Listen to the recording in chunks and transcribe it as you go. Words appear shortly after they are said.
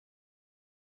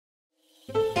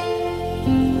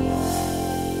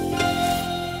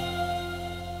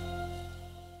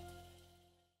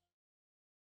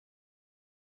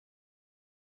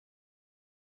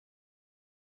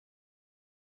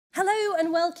Hello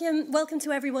and welcome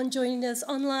to everyone joining us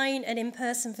online and in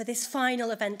person for this final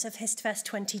event of HistFest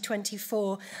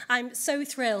 2024. I'm so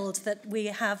thrilled that we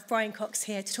have Brian Cox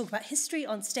here to talk about history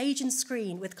on stage and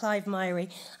screen with Clive Myrie.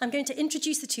 I'm going to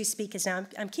introduce the two speakers now.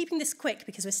 I'm keeping this quick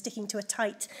because we're sticking to a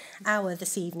tight hour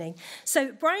this evening.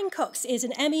 So Brian Cox is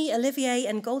an Emmy, Olivier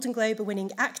and Golden Globe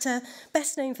winning actor,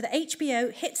 best known for the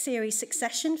HBO hit series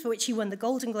Succession, for which he won the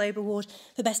Golden Globe Award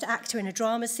for Best Actor in a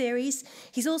Drama Series.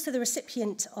 He's also the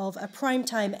recipient of a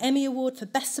Primetime Emmy Award for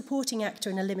Best Supporting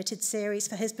Actor in a Limited Series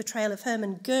for his portrayal of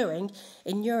Hermann Goering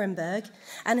in Nuremberg,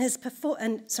 and has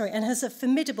a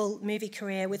formidable movie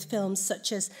career with films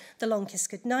such as The Long Kiss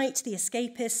Goodnight, The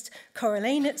Escapist,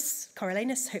 Coriolanus,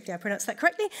 hopefully I pronounced that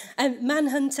correctly,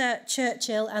 Manhunter,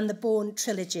 Churchill, and the Bourne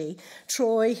trilogy,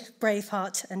 Troy,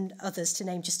 Braveheart, and others, to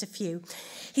name just a few.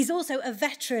 He's also a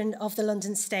veteran of the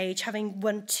London stage, having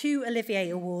won 2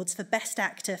 Olivier Awards for Best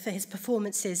Actor for his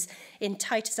performances in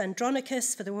Titus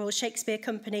Andronicus for the Royal Shakespeare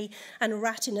Company and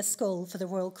Rat in a Skull for the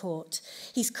Royal Court.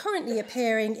 He's currently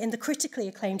appearing in the critically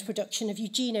acclaimed production of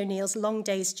Eugene O'Neill's Long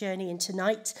Day's Journey into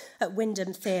Night at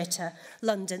Wyndham Theatre,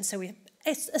 London. So we're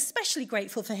especially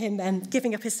grateful for him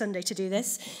giving up his Sunday to do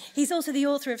this. He's also the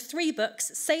author of 3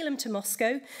 books, Salem to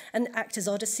Moscow, An Actor's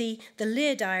Odyssey, The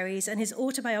Lear Diaries, and his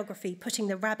autobiography, Putting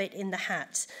the Rabbit in the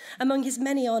Hat. Among his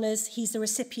many honours, he's the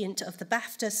recipient of the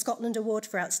BAFTA Scotland Award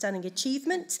for Outstanding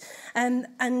Achievement, and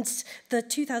the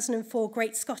 2004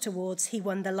 Great Scott Awards. He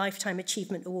won the Lifetime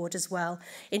Achievement Award as well.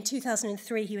 In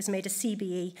 2003, he was made a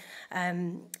CBE.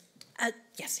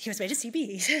 Yes, he was made a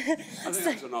CBE. I think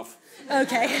that's enough.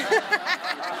 Okay.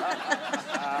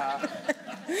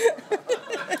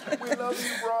 We love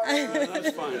you, Brian.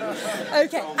 That's fine.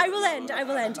 Okay, I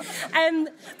will end.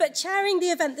 But chairing the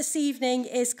event this evening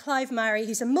is Clive Myrie,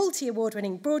 who's a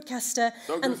multi-award-winning broadcaster.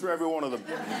 Don't go through every one of them.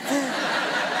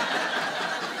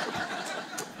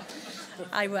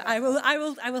 I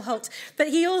will halt. But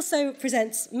he also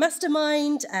presents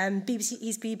Mastermind,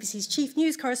 he's BBC's chief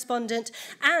news correspondent,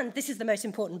 and this is the most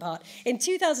important part. In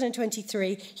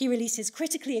 2023, he released his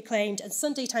critically acclaimed and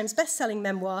Sunday Times best-selling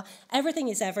memoir, Everything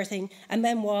is Everything, a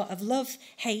memoir of love,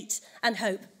 hate, and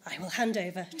hope. I will hand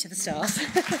over to the stars.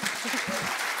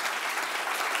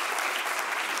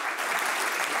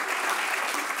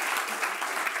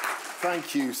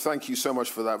 Thank you so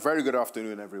much for that. Very good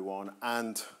afternoon, everyone,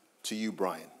 and to you,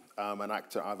 Brian, an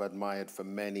actor I've admired for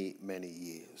many, many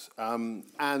years,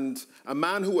 and a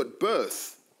man who at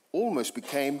birth almost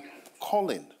became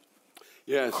Colin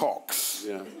Cox.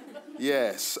 Yeah.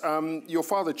 Yes. Your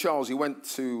father, Charles, he went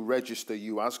to register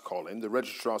you as Colin. The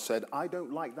registrar said, "I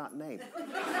don't like that name."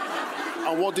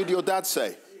 And what did your dad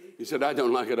say? He said, "I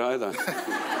don't like it either."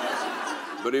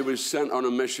 But he was sent on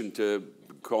a mission to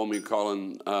call me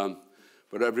Colin.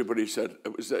 But everybody said,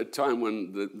 it was at a time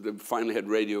when they finally had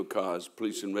radio cars,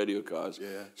 police and radio cars.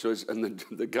 Yeah. So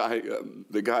the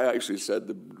guy actually said,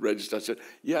 the registrar said,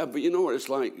 "Yeah, but you know what it's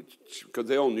like," because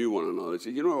they all knew one another. He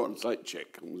said, "You know what it's like,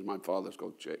 Chick." And my father's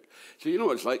called Chick. He said, "You know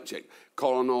what it's like, Chick?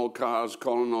 Calling all cars,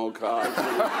 calling all cars."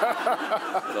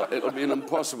 It'll be an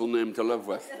impossible name to live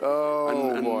with. Oh,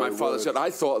 and my father said,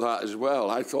 "I thought that as well.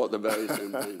 I thought the very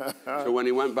same thing." So when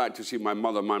he went back to see my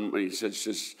mother, he said,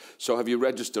 "So have you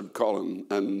registered Colin?"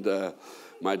 And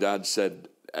my dad said,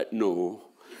 "No."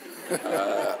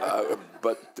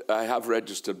 But I have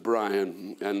registered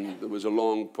Brian, and there was a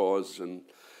long pause, and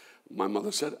my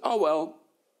mother said, "Oh, well,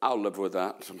 I'll live with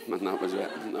that," and that was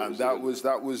it.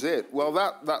 That was it. Well,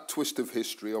 that twist of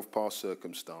history, of past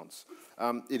circumstance,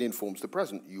 it informs the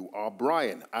present. You are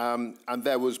Brian, and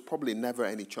there was probably never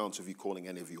any chance of you calling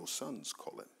any of your sons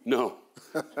Colin. No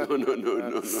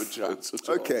chance at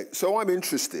all. Okay, so I'm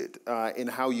interested in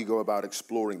how you go about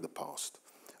exploring the past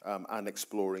and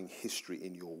exploring history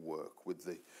in your work with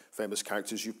the famous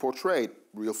characters you've portrayed,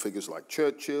 real figures like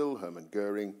Churchill, Hermann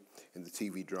Goering, in the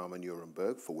TV drama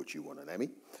Nuremberg, for which you won an Emmy.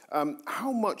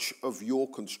 How much of your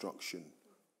construction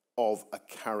of a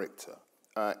character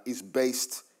is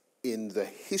based in the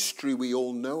history we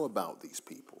all know about these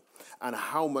people, and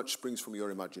how much springs from your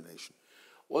imagination?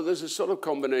 Well, there's a sort of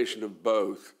combination of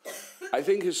both. I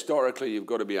think historically you've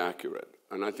got to be accurate,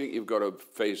 and I think you've got to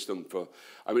face them for...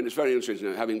 I mean, it's very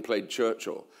interesting, having played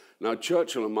Churchill. Now,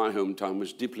 Churchill in my hometown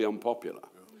was deeply unpopular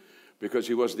because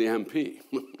he was the MP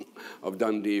of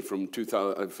Dundee from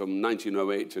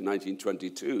 1908 to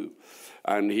 1922,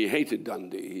 and he hated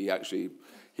Dundee. He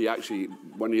actually,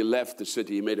 when he left the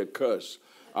city, he made a curse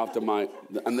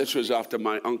and this was after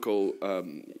my uncle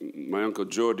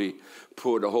Geordie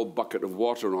poured a whole bucket of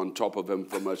water on top of him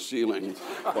from a ceiling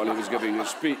while he was giving a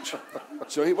speech.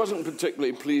 So he wasn't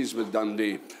particularly pleased with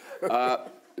Dundee.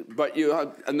 but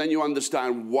and then you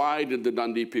understand why did the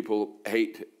Dundee people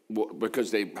hate,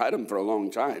 because they had him for a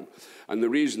long time, and the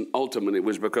reason ultimately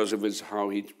was because of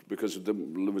there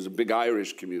was a big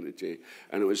Irish community,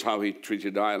 and it was how he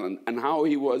treated Ireland, and how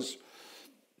he was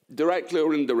directly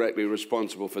or indirectly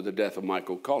responsible for the death of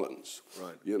Michael Collins.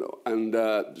 Right. You know,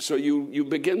 and so you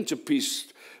begin to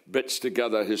piece bits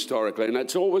together historically, and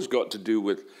it's always got to do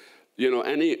with, you know,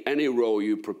 any role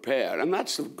you prepare, and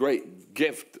that's the great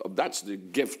gift. That's the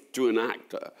gift to an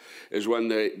actor, is when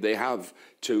they have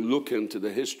to look into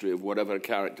the history of whatever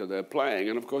character they're playing,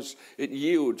 and of course it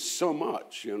yields so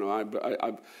much. You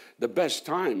know, the best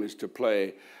time is to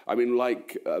play. I mean,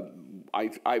 like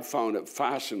I found it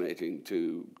fascinating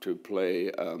to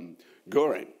play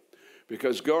Goring.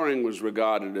 Because Goring was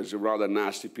regarded as a rather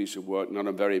nasty piece of work, not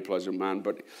a very pleasant man.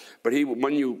 But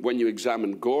when you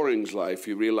examine Goring's life,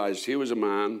 you realize he was a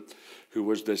man who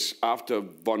was this, after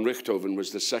von Richthofen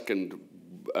was the second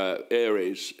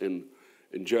Ares in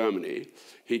Germany.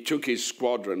 He took his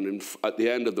squadron, and at the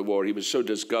end of the war, he was so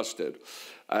disgusted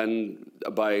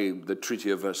by the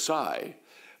Treaty of Versailles,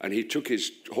 and he took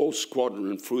his whole squadron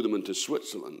and threw them into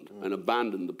Switzerland and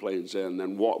abandoned the planes there, and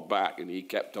then walked back, and he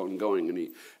kept on going, and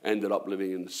he ended up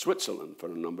living in Switzerland for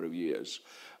a number of years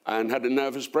and had a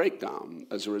nervous breakdown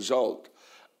as a result.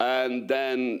 And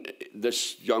then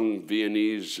this young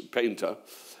Viennese painter,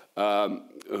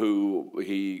 who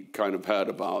he kind of heard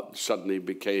about, suddenly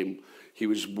he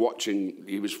was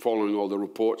following all the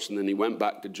reports, and then he went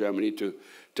back to Germany to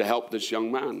help this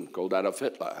young man called Adolf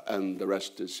Hitler, and the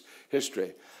rest is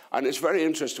history. And it's very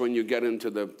interesting when you get into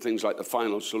the things like the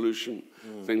Final Solution,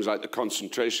 things like the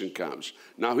concentration camps.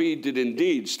 Now, he did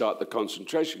indeed start the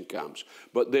concentration camps,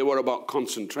 but they were about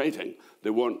concentrating. They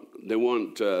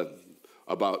weren't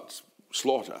about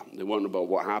slaughter. They weren't about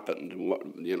what happened and what,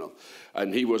 you know.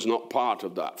 And he was not part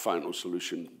of that Final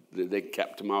Solution. They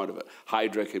kept him out of it.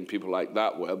 Heydrich and people like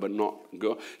that were, but not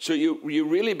go. So you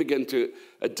really begin to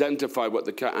identify what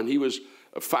and he was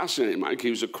a fascinating man. He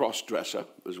was a cross-dresser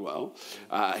as well.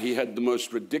 He had the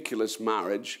most ridiculous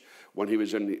marriage when he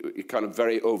was kind of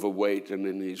very overweight and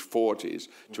in his 40s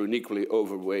to an equally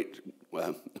overweight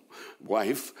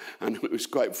wife. And it was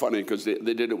quite funny because they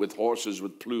did it with horses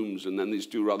with plumes, and then these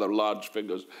two rather large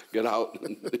figures get out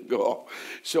and they go off.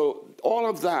 So all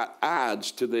of that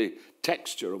adds to the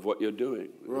texture of what you're doing.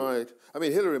 Right. I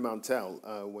mean, Hilary Mantel,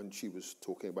 when she was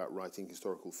talking about writing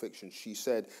historical fiction, she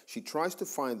said she tries to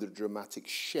find the dramatic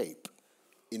shape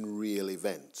in real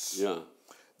events. Yeah.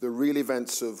 The real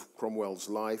events of Cromwell's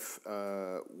life,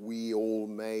 we all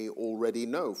may already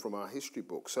know from our history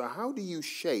books. So how do you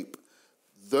shape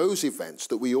those events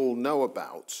that we all know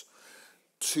about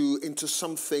into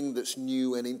something that's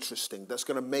new and interesting, that's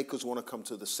going to make us want to come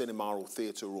to the cinema or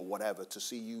theatre or whatever to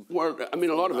see you? Well, I mean,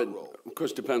 a lot of it, of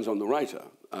course, depends on the writer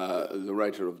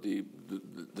of the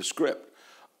script.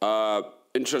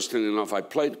 Interestingly enough, I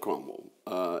played Cromwell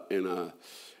I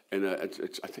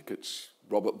think it's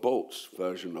Robert Bolt's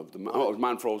version of it was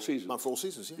Man for All Seasons. Man for All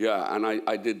Seasons, yeah. Yeah, and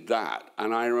I did that,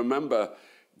 and I remember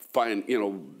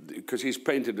because he's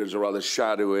painted as a rather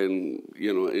shadowing,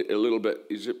 a little bit,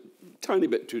 he's a tiny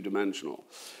bit two-dimensional.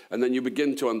 And then you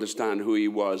begin to understand who he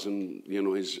was and,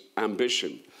 his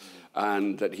ambition,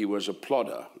 and that he was a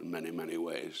plodder in many, many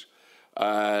ways.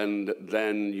 And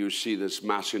then you see this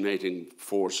machinating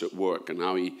force at work, and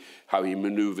how he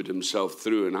maneuvered himself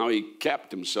through, and how he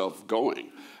kept himself going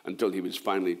until he was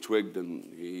finally twigged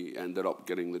and he ended up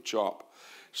getting the chop.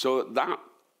 So that,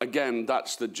 again,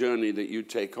 that's the journey that you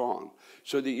take on.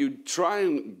 So that you try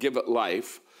and give it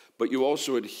life, but you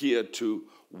also adhere to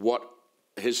what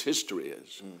his history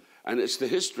is. And it's the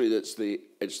history that's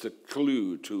it's the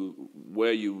clue to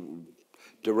where you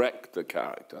direct the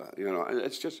character, and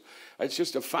it's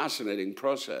just a fascinating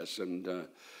process, and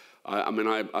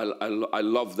I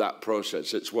love that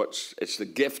process. It's the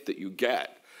gift that you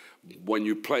get when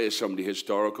you play somebody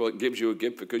historical. It gives you a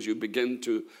gift because you begin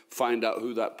to find out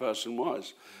who that person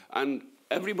was, and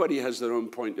everybody has their own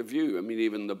point of view. I mean,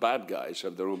 even the bad guys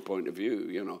have their own point of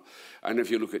view, And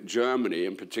if you look at Germany,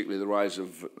 and particularly the rise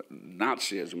of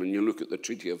Nazism, and you look at the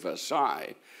Treaty of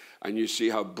Versailles, and you see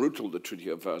how brutal the Treaty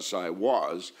of Versailles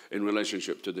was in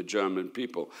relationship to the German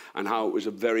people, and how it was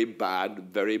a very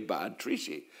bad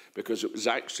treaty, because it was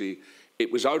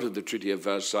out of the Treaty of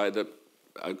Versailles that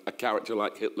a character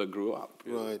like Hitler grew up.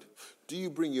 Right. Do you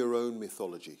bring your own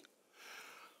mythology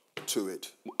to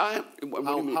it?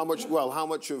 How much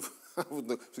of... I was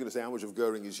going to say how much of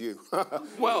Goering is you.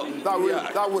 Well, that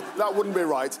wouldn't be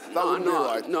right. That wouldn't be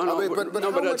right.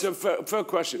 But that's a fair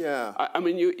question. Yeah. I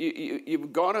mean,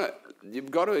 you've got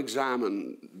to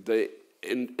examine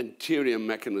interior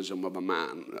mechanism of a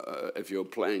man, if you're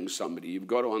playing somebody, you've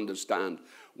got to understand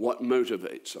what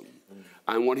motivates him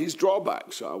and what his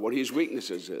drawbacks are, what his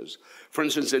weaknesses is. For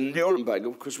instance, in Nuremberg,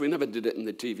 of course, we never did it in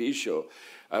the TV show,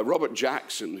 Robert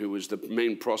Jackson, who was the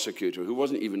main prosecutor, who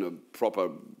wasn't even a proper,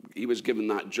 he was given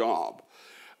that job.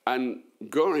 And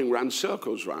Goering ran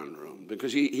circles around the room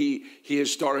because he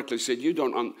historically said, you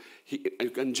don't,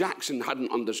 and Jackson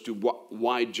hadn't understood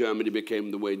why Germany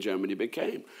became the way Germany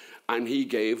became. And he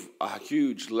gave a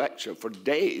huge lecture for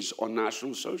days on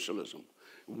National Socialism.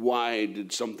 Why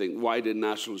did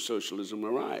National Socialism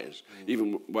arise?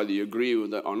 Even whether you agree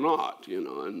with it or not, you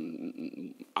know,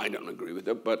 and I don't agree with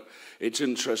it, but it's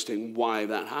interesting why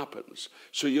that happens.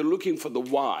 So you're looking for the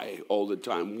why all the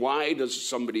time. Why does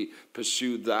somebody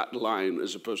pursue that line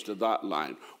as opposed to that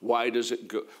line? Why does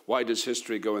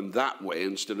history go in that way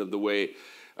instead of the way,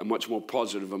 a much more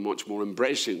positive, a much more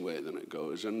embracing way than it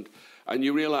goes? And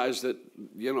you realize that,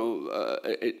 you know,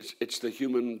 it's the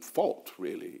human fault,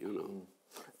 really, you know.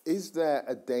 Is there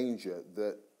a danger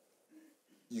that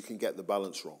you can get the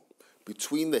balance wrong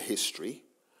between the history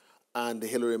and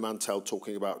Hilary Mantel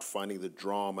talking about finding the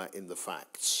drama in the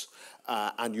facts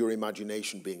and your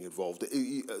imagination being involved?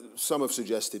 Some have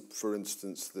suggested, for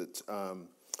instance, that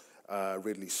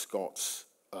Ridley Scott's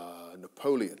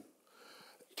Napoleon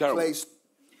plays...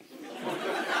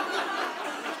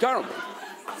 Terrible.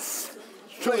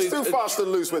 It's too fast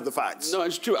and loose with the facts. No,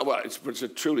 it's true. Well, it's a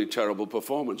truly terrible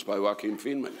performance by Joaquin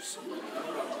Phoenix.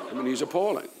 I mean, he's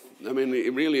appalling. I mean,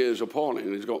 he really is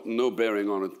appalling. He's got no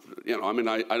bearing on it. You know, I mean,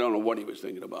 I don't know what he was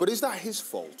thinking about. But is that his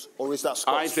fault, or is that Scott's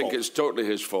fault? I think it's totally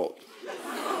his fault.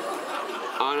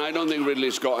 And I don't think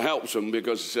Ridley Scott helps him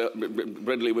because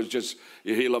Ridley was just,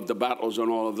 he loved the battles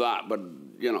and all of that. But,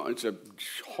 you know, it's a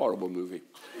horrible movie.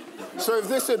 So if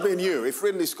this had been you, if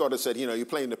Ridley Scott had said, you know, you're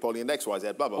playing Napoleon X, Y,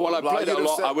 Z, blah, blah, well, blah,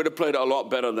 I would have played it a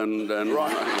lot better than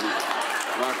right.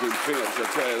 Joaquin Phoenix, I'll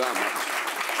tell you that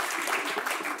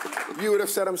much. You would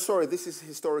have said, I'm sorry, this is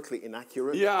historically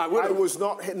inaccurate. Yeah, I would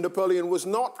have. Napoleon was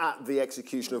not at the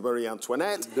execution of Marie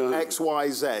Antoinette, X, Y,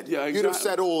 Z. Yeah, exactly. You'd have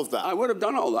said all of that. I would have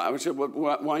done all that. I would say, well,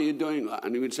 why are you doing that?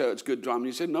 And he would say, oh, it's good drama.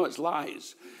 You said, no, it's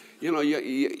lies. You know,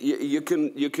 you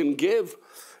can give...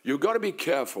 You've got to be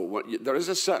careful. There is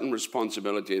a certain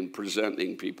responsibility in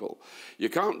presenting people. You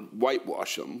can't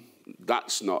whitewash them.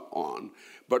 That's not on.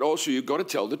 But also, you've got to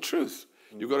tell the truth.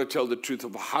 You've got to tell the truth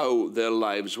of how their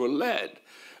lives were led.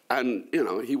 And, you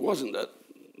know, he wasn't at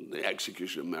the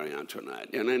execution of Marie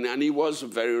Antoinette. And he was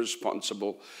very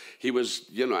responsible. He was,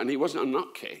 you know, and he wasn't a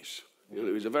nutcase. You know,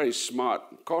 he was a very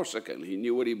smart Corsican. He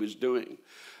knew what he was doing.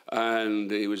 And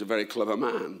he was a very clever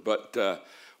man. But...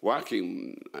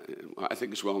 Joaquin, I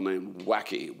think it's well named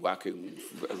Wacky.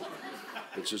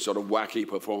 It's a sort of wacky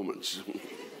performance.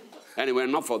 Anyway,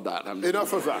 enough of that.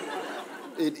 Enough of that.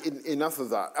 Enough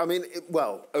of that. I mean,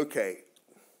 well, okay.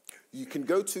 You can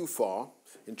go too far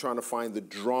in trying to find the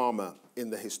drama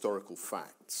in the historical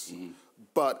facts. Mm-hmm.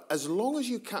 But as long as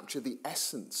you capture the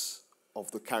essence of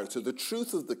the character, the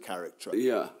truth of the character,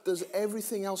 does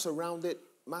everything else around it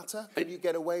matter? Can you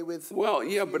get away with... Well,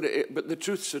 yeah, but the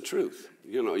truth's the truth.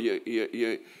 You know,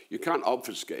 you can't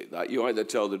obfuscate that. You either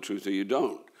tell the truth or you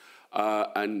don't.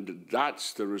 And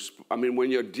that's the... I mean,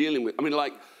 when you're dealing with... I mean,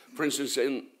 like, for instance,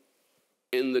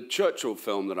 in the Churchill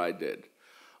film that I did,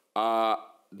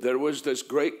 there was this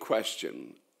great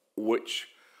question which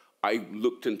I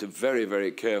looked into very,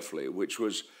 very carefully, which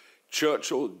was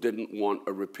Churchill didn't want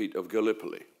a repeat of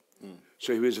Gallipoli. Mm.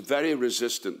 So he was very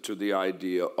resistant to the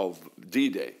idea of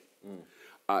D-Day.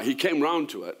 Mm. He came round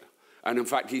to it, and in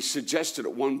fact, he suggested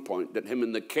at one point that him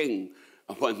and the king,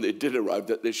 when they did arrive,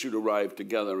 that they should arrive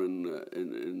together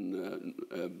in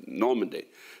Normandy,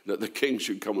 that the king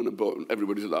should come on a boat. And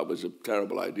everybody thought that was a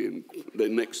terrible idea, and they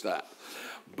nixed that.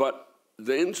 But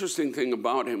the interesting thing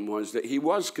about him was that he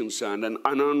was concerned, and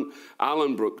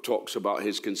Alan Brooke talks about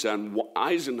his concern,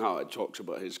 Eisenhower talks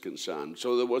about his concern.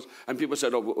 So there was, and people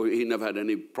said, oh, well, he never had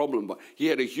any problem, but he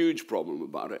had a huge problem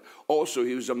about it. Also,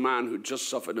 he was a man who just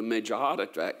suffered a major heart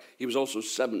attack. He was also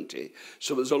 70.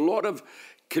 So there's a lot of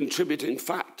contributing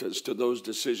factors to those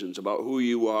decisions about who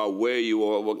you are, where you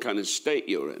are, what kind of state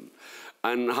you're in.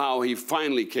 And how he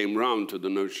finally came round to the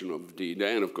notion of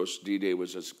D-Day, and of course D-Day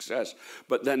was a success.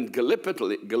 But then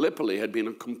Gallipoli had been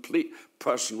a complete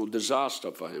personal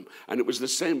disaster for him, and it was the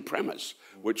same premise,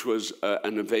 which was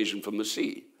an invasion from the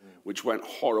sea, which went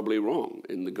horribly wrong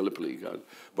in the Gallipoli,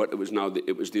 but it was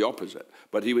the opposite.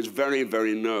 But he was very,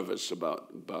 very nervous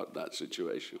about that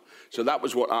situation. So that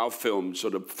was what our film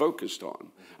sort of focused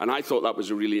on. And I thought that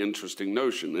was a really interesting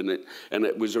notion, and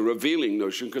it was a revealing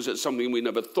notion because it's something we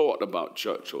never thought about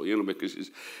Churchill, you know,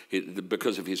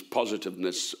 because of his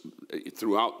positiveness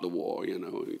throughout the war, you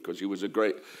know, because he was a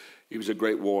great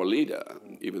war leader,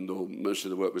 even though most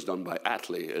of the work was done by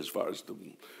Attlee as far as the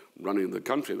running the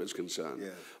country was concerned. Yeah.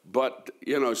 But,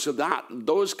 you know, so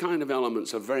those kind of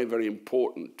elements are very, very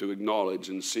important to acknowledge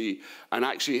and see and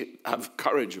actually have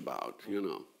courage about, you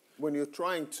know. When you're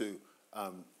trying to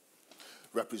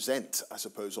represent, I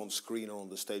suppose, on screen or on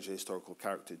the stage a historical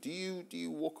character, do you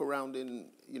walk around in,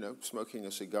 you know, smoking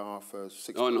a cigar for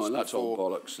 6 months? Oh, no, that's all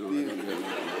bollocks. No,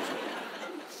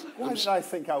 why did I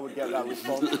think I would get that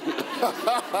response? No,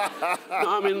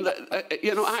 I mean,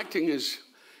 you know, acting is...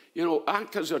 You know,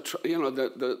 actors are, you know,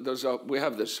 we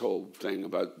have this whole thing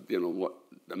about, you know, what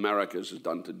America has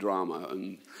done to drama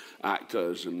and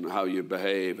actors and how you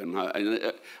behave. And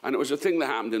it was a thing that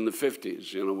happened in the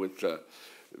 50s, you know, with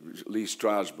Lee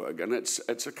Strasberg. And it's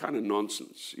a kind of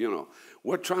nonsense, you know.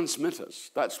 We're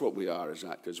transmitters. That's what we are as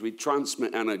actors. We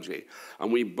transmit energy.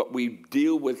 And but we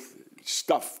deal with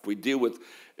stuff. We deal with,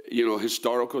 you know,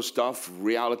 historical stuff,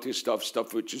 reality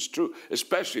stuff which is true,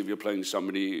 especially if you're playing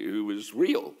somebody who is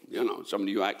real, you know,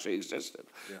 somebody who actually existed.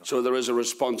 Yeah. So there is a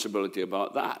responsibility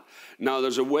about that. Now,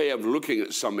 there's a way of looking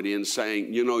at somebody and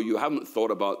saying, you know, you haven't thought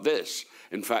about this.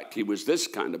 In fact, he was this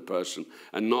kind of person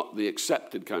and not the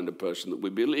accepted kind of person that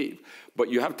we believe. But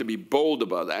you have to be bold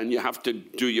about that, and you have to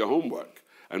do your homework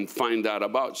and find that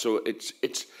about. So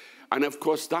and of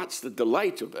course, that's the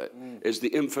delight of it, is the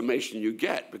information you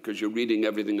get, because you're reading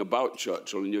everything about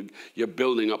Churchill and you're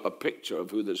building up a picture of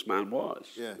who this man was.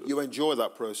 Yeah, you enjoy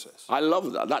that process. I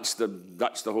love that. That's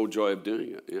the whole joy of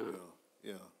doing it,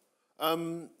 yeah.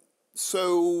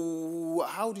 So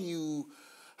how do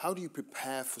you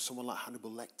prepare for someone like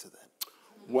Hannibal Lecter then?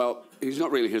 Well, he's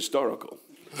not really historical.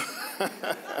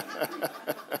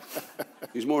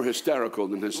 He's more hysterical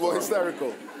than historical. More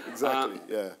hysterical, exactly,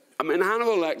 yeah. I mean,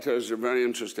 Hannibal Lecter is a very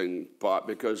interesting part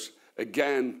because,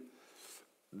 again,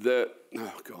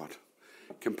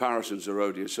 comparisons are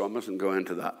odious, so I mustn't go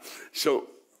into that. So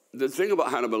the thing about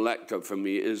Hannibal Lecter for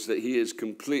me is that he is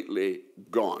completely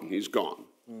gone. He's gone.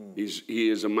 He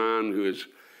is a man who is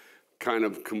kind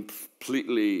of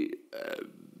completely,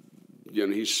 you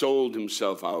know, he sold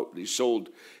himself out. He sold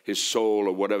his soul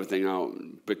or whatever thing out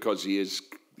because he's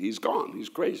gone. He's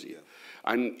crazy.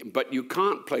 Yeah. But you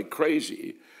can't play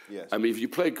crazy. Yes. I mean, if you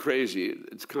play crazy,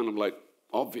 it's kind of like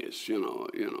obvious, you know,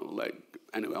 like,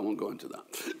 anyway, I won't go into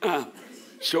that.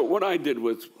 So what I did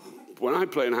when I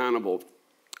played Hannibal,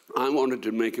 I wanted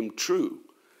to make him true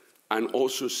and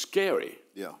also scary.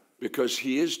 Yeah. Because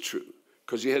he is true.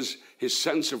 Because his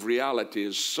sense of reality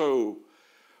is so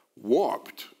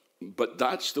warped, but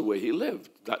that's the way he lived.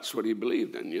 That's what he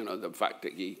believed in, you know, the fact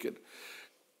that he could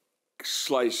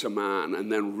slice a man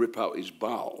and then rip out his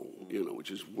bowel, you know, which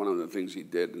is one of the things he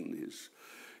did in his,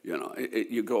 you know,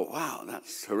 you go, wow,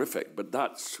 that's horrific, but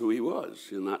that's who he was,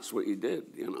 and that's what he did,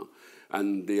 you know.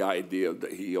 And the idea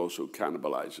that he also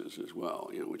cannibalizes as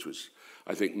well, you know, which was,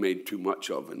 I think, made too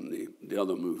much of in the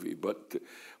other movie.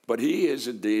 But he is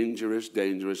a dangerous,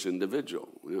 dangerous individual,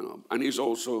 you know. And he's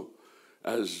also,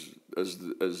 as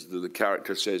the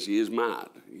character says, he is mad.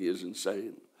 He is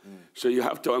insane. So you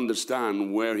have to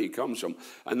understand where he comes from.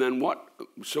 And then what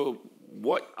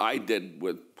I did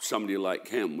with somebody like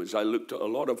him was I looked at a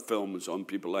lot of films on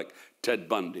people like Ted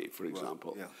Bundy, for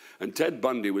example. Right, yeah. And Ted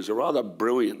Bundy was a rather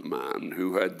brilliant man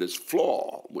who had this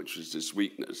flaw, which is this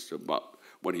weakness about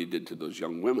what he did to those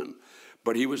young women.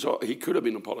 But he could have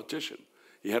been a politician.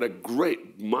 He had a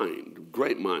great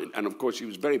mind. And of course, he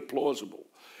was very plausible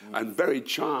and very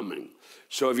charming.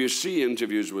 So if you see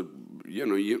interviews with, you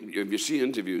know, if you see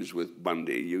interviews with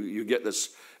Bundy, you get this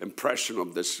impression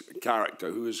of this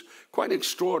character who is quite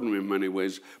extraordinary in many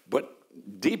ways, but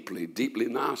deeply, deeply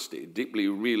nasty, deeply,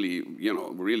 really, you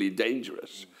know, really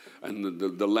dangerous, and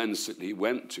the lens that he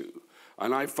went to.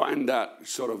 And I find that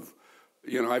sort of,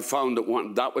 you know, I found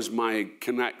that was my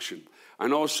connection.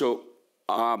 And also,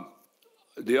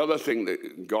 the other thing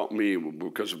that got me,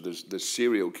 because of this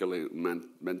serial killing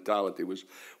mentality, was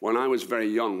when I was very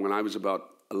young, when I was about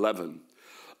 11,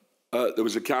 there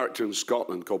was a character in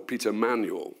Scotland called Peter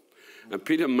Manuel. And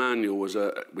Peter Manuel was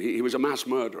he was a mass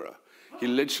murderer. He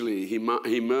literally, he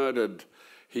murdered,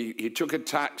 he took a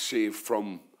taxi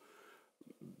from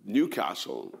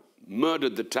Newcastle,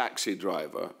 murdered the taxi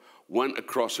driver, went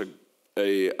across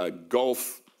a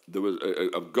golf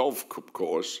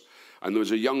course, And there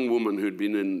was a young woman who'd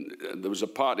been in, there was a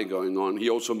party going on. He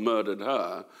also murdered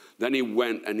her. Then he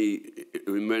went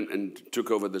and took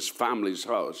over this family's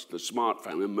house, the Smart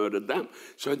family, and murdered them.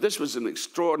 So this was an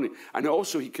extraordinary, and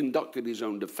also he conducted his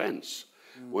own defense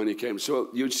when he came. So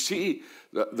you see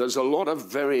that there's a lot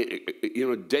of very,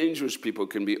 dangerous people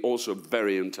can be also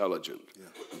very intelligent,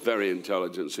 very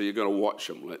intelligent. So you've got to watch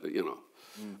them,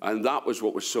 And that was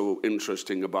what was so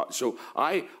interesting about. So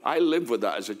I lived with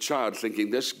that as a child, thinking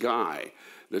this guy,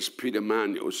 this Peter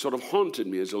Manuel, sort of haunted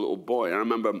me as a little boy. I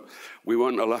remember we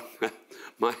weren't allowed.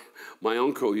 My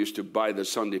uncle used to buy the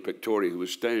Sunday Pictorial, who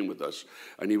was staying with us,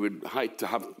 and he would hide to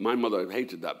have. My mother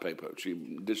hated that paper;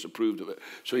 she disapproved of it.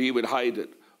 So he would hide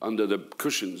it under the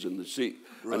cushions in the seat,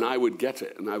 and I would get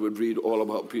it, and I would read all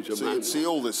about Peter Manuel. You'd see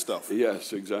all this stuff.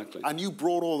 Yes, exactly. And you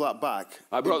brought all that back.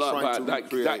 I brought that back.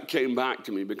 That came back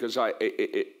to me because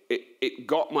it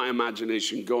got my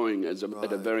imagination going at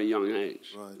a very young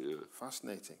age. Right. Yeah.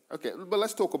 Fascinating. Okay, but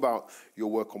let's talk about your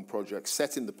work on projects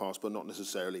set in the past, but not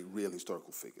necessarily real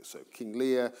historical figures. So King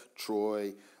Lear,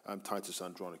 Troy, Titus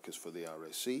Andronicus for the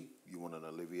RSC. You won an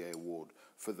Olivier Award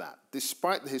for that.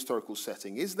 Despite the historical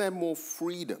setting, is there more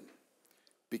freedom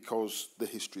because the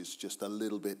history is just a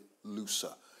little bit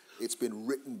looser? It's been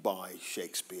written by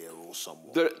Shakespeare or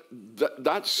someone.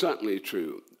 That's certainly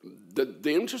true.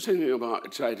 The interesting thing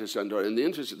about Titus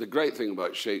Andronicus, and the great thing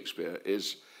about Shakespeare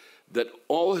is that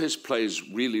all his plays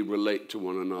really relate to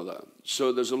one another.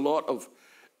 So there's a lot of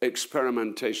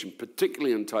experimentation,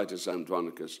 particularly in Titus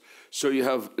Andronicus. So you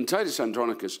have, in Titus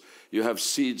Andronicus, you have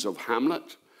seeds of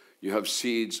Hamlet, you have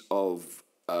seeds of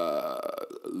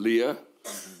Lear,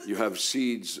 you have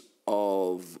seeds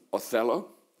of Othello,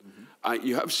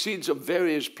 you have seeds of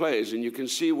various plays, and you can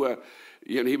see where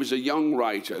he was a young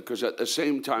writer, because at the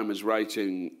same time as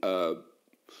writing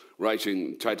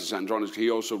Titus Andronicus, he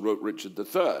also wrote Richard III.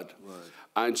 Right.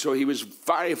 And so he was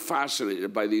very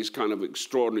fascinated by these kind of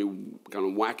extraordinary, kind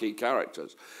of wacky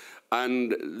characters.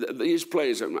 And these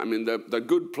plays, I mean, they're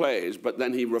good plays, but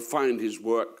then he refined his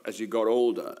work as he got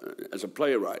older as a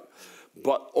playwright.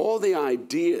 But all the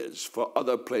ideas for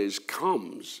other plays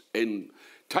comes in.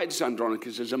 Titus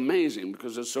Andronicus is amazing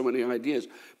because there's so many ideas.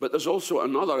 But there's also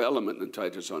another element in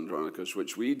Titus Andronicus,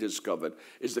 which we discovered,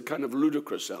 is the kind of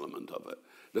ludicrous element of it.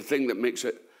 The thing that makes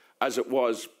it, as it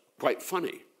was, quite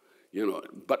funny,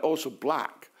 but also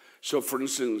black. So for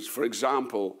instance, for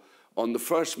example, on the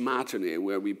first matinee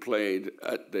where we played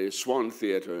at the Swan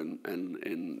Theatre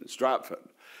in Stratford,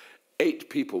 8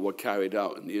 people were carried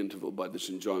out in the interval by the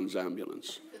St. John's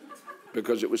ambulance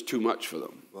because it was too much for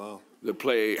them. Wow. The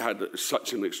play had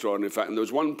such an extraordinary effect. And there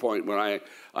was one point where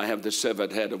I have the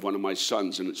severed head of one of my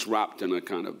sons, and it's wrapped in a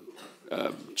kind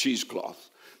of cheesecloth.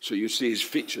 So you see his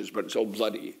features, but it's all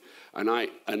bloody. And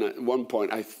at one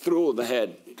point, I throw the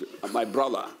head at my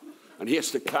brother, and he has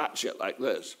to catch it like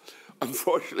this.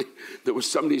 Unfortunately, there was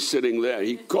somebody sitting there.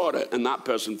 He caught it, and that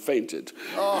person fainted.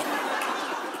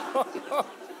 Oh.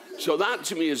 So that,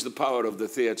 to me, is the power of the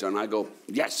theatre, and I go,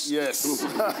 yes. Yes.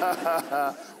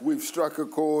 We've struck a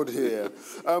chord here.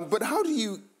 But how do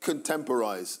you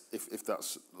contemporize, if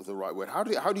that's the right word?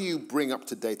 How do you bring up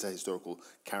to date a historical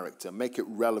character, make it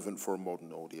relevant for a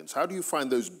modern audience? How do you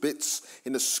find those bits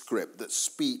in a script that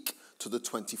speak to the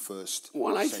 21st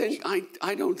Well, century?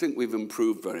 I don't think we've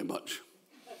improved very much,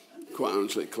 quite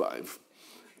honestly, Clive.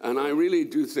 And I really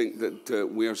do think that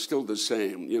we are still the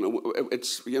same.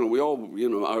 We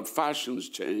all, our fashions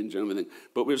change and everything,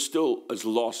 but we're still as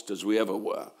lost as we ever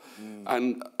were. Mm.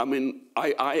 And I mean,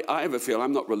 I have a feel,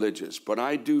 I'm not religious, but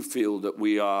I do feel that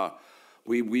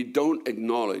we don't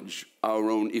acknowledge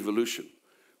our own evolution.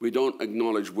 We don't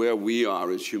acknowledge where we are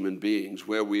as human beings,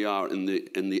 where we are in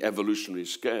the evolutionary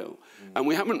scale. Mm. And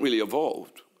we haven't really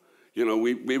evolved.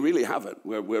 We really haven't.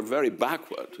 We're very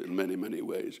backward in many, many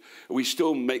ways. We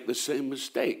still make the same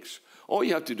mistakes. All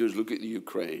you have to do is look at the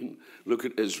Ukraine, look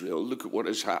at Israel, look at what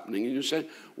is happening, and you say,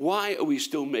 why are we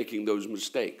still making those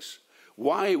mistakes?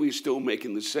 Why are we still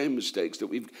making the same mistakes that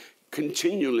we've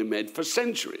continually made for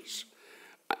centuries?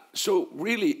 So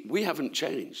really, we haven't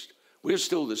changed. We're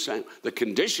still the same. The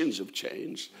conditions have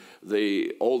changed.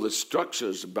 All the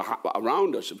structures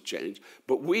around us have changed.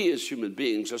 But we as human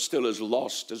beings are still as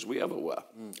lost as we ever were.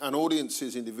 Mm. And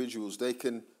audiences, individuals, they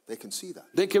can see that.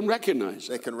 They can recognize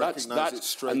it. They can recognize it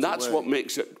straight away. And that's what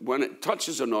makes it, when it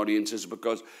touches an audience, is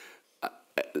because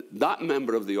that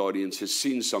member of the audience has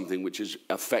seen something which has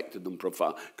affected them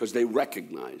profoundly, because they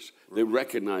recognize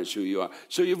who you are.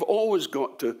 So you've always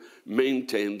got to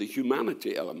maintain the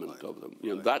humanity element of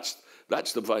them.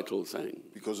 That's the vital thing.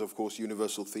 Because, of course,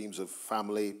 universal themes of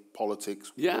family,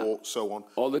 politics, war, so on.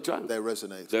 All the time. They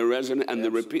resonate. They resonate, and they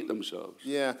repeat themselves.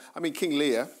 Yeah. I mean, King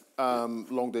Lear,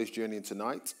 Long Day's Journey into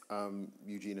Night,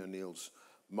 Eugene O'Neill's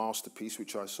masterpiece,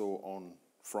 which I saw on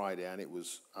Friday, and it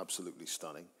was absolutely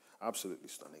stunning. Absolutely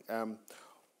stunning.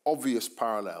 Obvious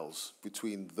parallels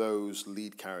between those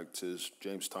lead characters,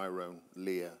 James Tyrone,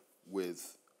 Lear,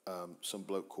 with some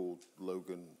bloke called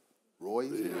Logan Roy.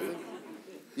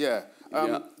 Yeah.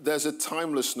 There's a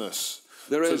timelessness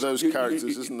to those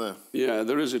characters, isn't there? Yeah,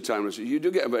 there is a timelessness. You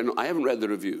do get, I haven't read the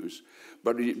reviews,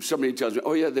 but somebody tells me,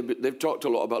 oh yeah, they've talked a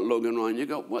lot about Logan Roy, and you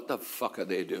go, what the fuck are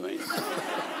they doing?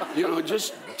 You know,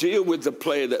 just deal with the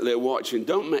play that they're watching.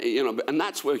 Don't make, you know, and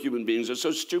that's where human beings are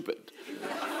so stupid.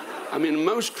 I mean,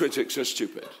 most critics are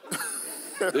stupid.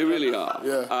 They really are.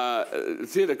 Yeah.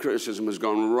 Theatre criticism has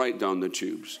gone right down the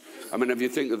tubes. I mean, if you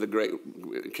think of the great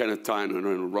Kenneth Tynan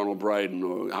or Ronald Brydon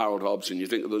or Harold Hobson, you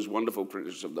think of those wonderful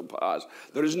critics of the past,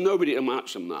 there is nobody to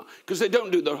match them now, because they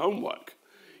don't do their homework.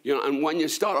 You know, and when you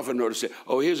start off and notice it,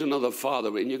 oh, here's another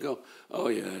father, and you go, oh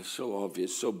yeah, it's so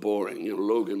obvious, so boring. You know,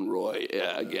 Logan Roy,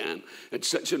 yeah, again. It's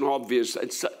such an obvious.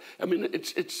 I mean,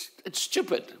 it's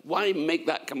stupid. Why make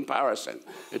that comparison?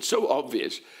 It's so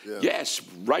obvious. Yeah. Yes,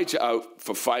 write it out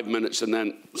for 5 minutes and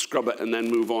then scrub it and then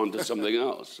move on to something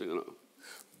else. You know.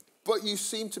 But you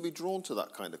seem to be drawn to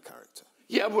that kind of character.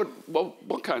 Yeah, well,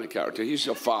 what kind of character? He's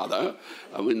a father.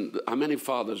 I mean, how many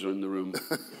fathers are in the room?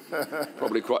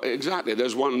 Probably quite, exactly.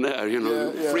 There's one there, you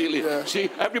know, freely. Yeah. See,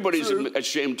 everybody's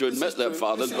ashamed to admit they're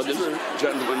fathers, but this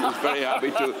gentleman is very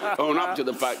happy to own up to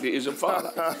the fact that he's a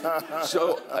father.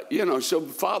 So, you know, so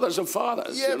fathers are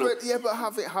fathers. Yeah, you know? but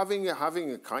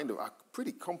having a kind of a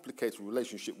pretty complicated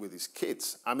relationship with his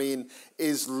kids. I mean,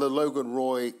 is the Logan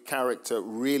Roy character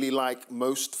really like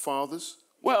most fathers?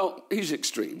 Well, he's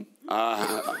extreme.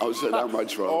 I'll say that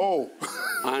much wrong. Oh.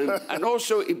 and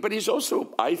also, but he's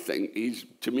also, I think,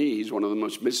 to me, he's one of the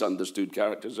most misunderstood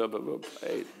characters I've ever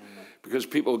played. Because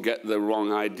people get the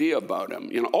wrong idea about him.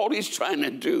 You know, all he's trying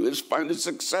to do is find a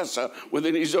successor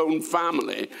within his own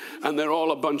family, and they're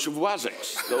all a bunch of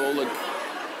wazziks. They're all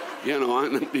you know,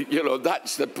 and, you know,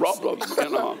 that's the problem, you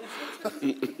know.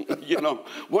 You know,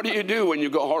 what do you do when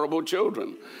you've got horrible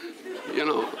children? You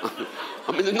know,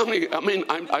 I mean,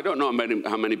 I don't know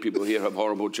how many people here have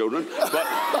horrible children, but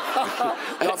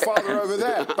that father over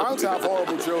there bound to have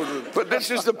horrible children. But this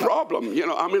is the problem, you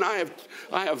know. I mean,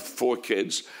 I have 4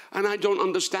 kids, and I don't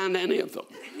understand any of them.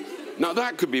 Now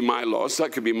that could be my loss,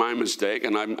 that could be my mistake,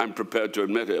 and I'm prepared to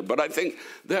admit it. But I think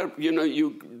you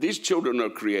know, these children are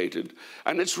created,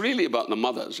 and it's really about the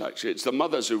mothers. Actually, it's the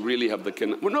mothers who really have the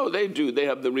connection. Well, no, they do. They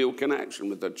have the real connection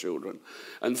with their children,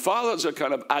 and fathers are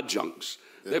kind of adjuncts.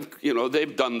 Yeah.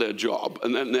 They've done their job,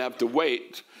 and then they have to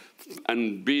wait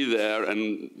and be there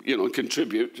and, you know,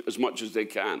 contribute as much as they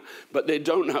can. But they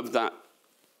don't have that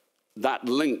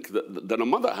link that a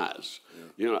mother has.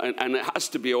 You know, and it has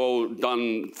to be all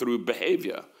done through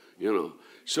behavior, you know.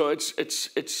 So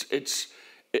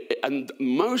and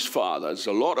most fathers,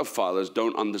 a lot of fathers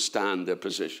don't understand their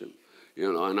position,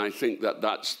 you know, and I think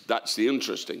that's the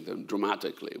interesting thing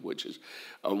dramatically, which is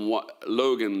what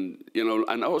Logan, you know,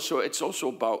 and also it's also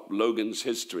about Logan's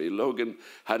history. Logan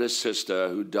had a sister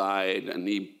who died, and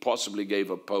he possibly gave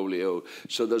her polio.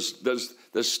 So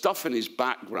there's stuff in his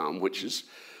background which is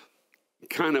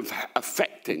kind of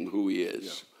affecting who he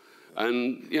is. Yeah.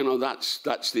 And, you know, that's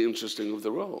the interesting of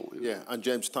the role. You know? Yeah, and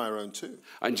James Tyrone too.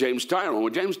 And James Tyrone. Well,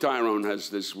 James Tyrone has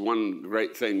this one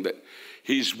great thing that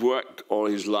he's worked all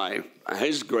his life.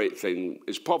 His great thing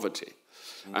is poverty,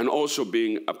 and also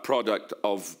being a product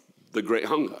of the Great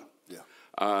Hunger.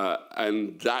 Yeah.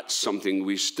 And that's something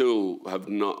we still have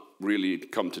not really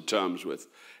come to terms with,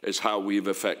 is how we've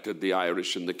affected the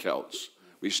Irish and the Celts.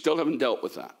 We still haven't dealt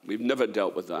with that. We've never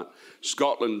dealt with that.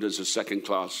 Scotland is a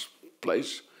second-class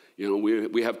place. You know,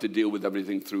 we have to deal with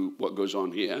everything through what goes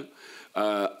on here.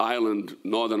 Ireland,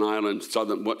 Northern Ireland,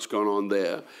 Southern, what's going on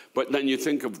there. But then you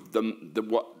think of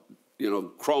what, you know,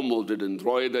 Cromwell did in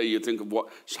Drogheda. You think of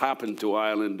what's happened to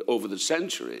Ireland over the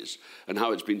centuries and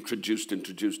how it's been introduced.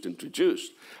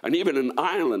 And even in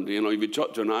Ireland, you know, if you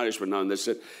talk to an Irishman now, and they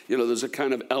said, you know, there's a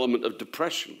kind of element of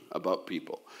depression about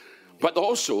people. But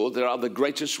also, there are the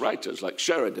greatest writers, like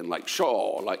Sheridan, like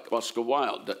Shaw, like Oscar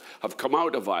Wilde, that have come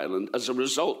out of Ireland as a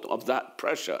result of that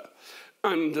pressure.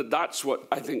 And that's what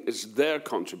I think is their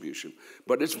contribution.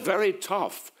 But it's very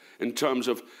tough in terms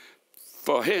of,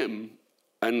 for him,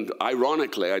 and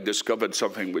ironically, I discovered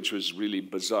something which was really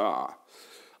bizarre.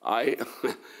 I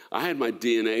had my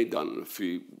DNA done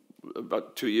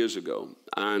about 2 years ago,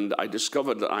 and I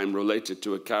discovered that I'm related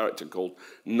to a character called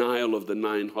Niall of the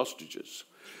Nine Hostages.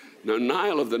 Now,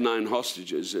 Niall of the Nine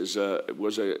Hostages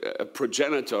was a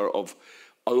progenitor of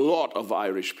a lot of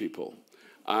Irish people.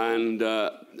 And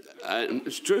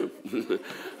it's true.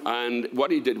 And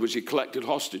what he did was he collected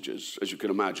hostages, as you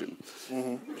can imagine.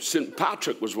 St.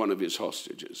 Patrick was one of his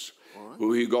hostages,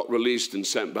 who he got released and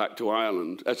sent back to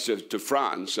Ireland, to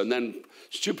France. And then,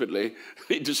 stupidly,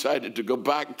 he decided to go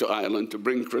back to Ireland to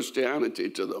bring Christianity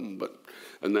to them,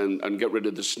 and get rid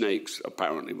of the snakes,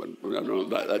 apparently. But I don't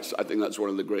know, I think that's one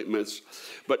of the great myths.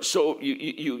 But so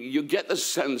you get the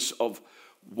sense of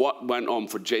what went on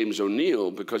for James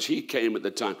O'Neill, because he came at the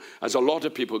time, as a lot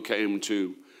of people came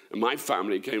to, my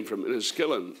family came from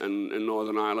Enniskillen in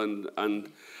Northern Ireland and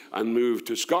moved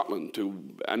to Scotland,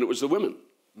 and it was the women.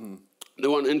 They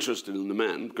weren't interested in the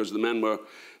men, because the men were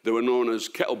known as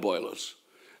kettle boilers.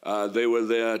 They were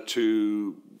there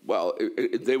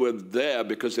they were there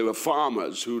because they were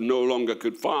farmers who no longer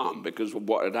could farm because of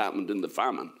what had happened in the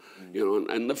famine.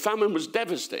 And the famine was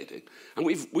devastating. And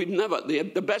we've never,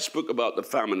 the best book about the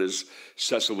famine is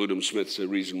Cecil Woodham Smith's The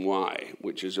Reason Why,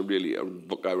 which is really a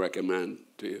book I recommend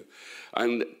to you.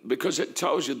 And because it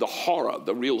tells you the horror,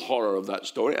 the real horror of that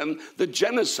story, and the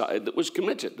genocide that was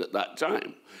committed at that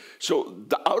time. So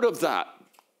out of that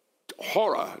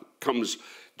horror comes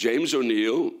James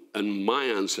O'Neill and my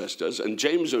ancestors. And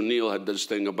James O'Neill had this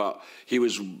thing about, he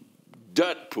was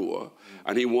dirt poor,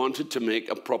 and he wanted to make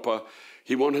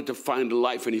he wanted to find a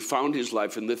life, and he found his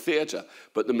life in the theatre.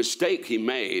 But the mistake he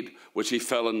made was he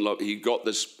fell in love. He got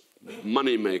this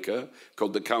money maker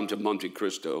called the Count of Monte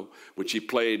Cristo, which he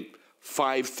played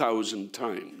 5,000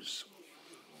 times.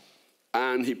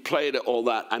 And he played all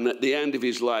that, and at the end of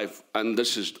his life, and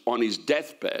this is on his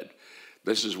deathbed,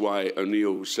 this is why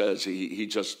O'Neill says he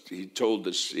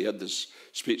had this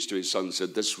speech to his son,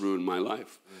 said, "This ruined my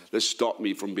life. This stopped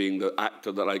me from being the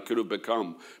actor that I could have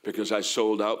become because I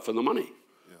sold out for the money.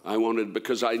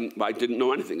 Because I didn't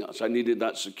know anything else. I needed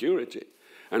that security."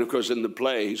 And of course, in the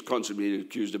play, he's constantly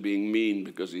accused of being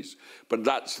mean but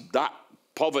that's that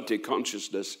poverty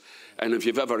consciousness. And if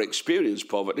you've ever experienced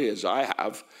poverty, as I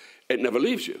have, it never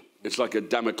leaves you. It's like a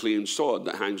Damoclean sword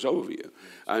that hangs over you.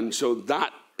 And so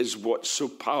that is what's so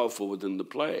powerful within the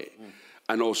play.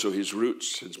 And also his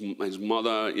roots, his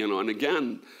mother, and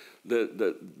again,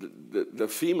 the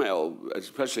female,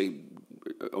 especially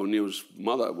O'Neill's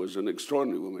mother, was an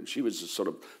extraordinary woman. She was sort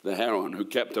of the heroine who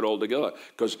kept it all together,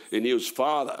 because O'Neill's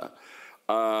father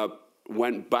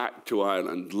went back to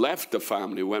Ireland, left the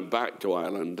family, went back to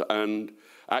Ireland, and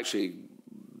actually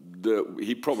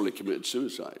he probably committed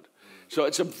suicide. So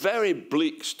it's a very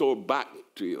bleak story back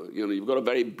to you. You've got a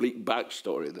very bleak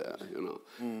backstory there,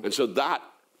 And so that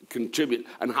contribute,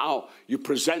 and how you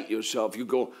present yourself. You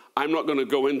go, I'm not going to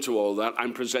go into all that.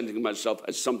 I'm presenting myself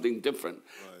as something different.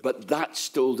 Right. But that's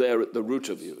still there at the root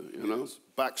of you, Yes.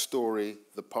 Backstory,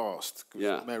 the past.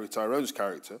 Mary Tyrone's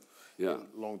character, in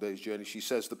Long Day's Journey, she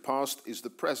says the past is the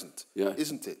present,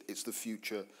 isn't it? It's the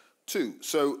future too.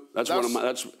 So that's one of my.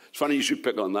 It's funny you should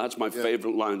pick on that. That's my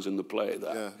favourite lines in the play.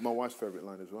 Yeah, my wife's favourite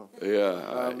line as well.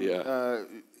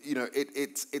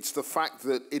 It's the fact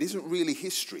that it isn't really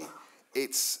history.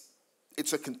 It's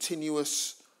a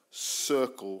continuous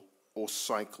circle or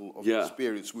cycle of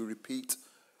experience. We repeat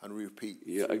and we repeat.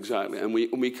 Yeah, exactly. And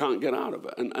we can't get out of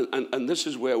it. And this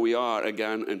is where we are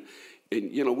again.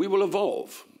 And we will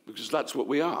evolve, because that's what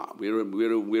we are.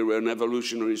 We're an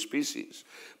evolutionary species.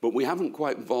 But we haven't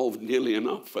quite evolved nearly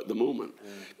enough at the moment,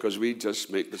 because we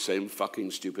just make the same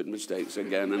fucking stupid mistakes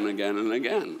again and again and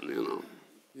again,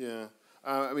 Yeah.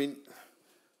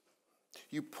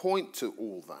 You point to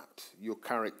all that, your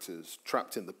characters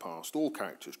trapped in the past, all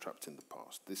characters trapped in the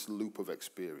past, this loop of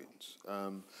experience.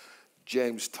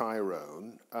 James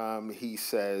Tyrone, he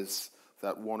says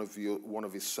that one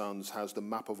of his sons has the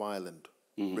map of Ireland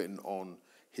written on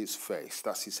his face.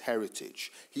 That's his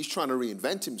heritage. He's trying to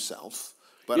reinvent himself,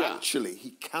 but actually he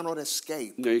cannot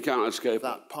escape. No, you can't escape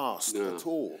that past at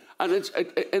all. And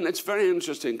it's very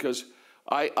interesting, because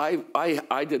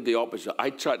I did the opposite. I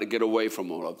tried to get away from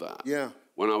all of that. Yeah.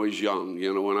 When I was young,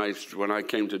 when I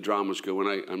came to drama school,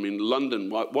 London,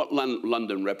 what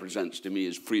London represents to me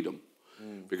is freedom.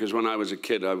 Because when I was a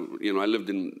kid, I lived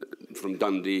from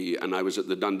Dundee, and I was at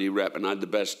the Dundee Rep, and I had the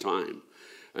best time.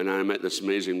 And I met this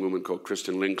amazing woman called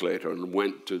Kristen Linklater, and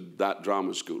went to that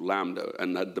drama school, Lambda,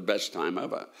 and had the best time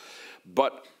ever.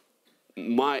 But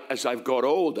as I've got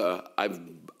older,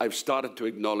 I've started to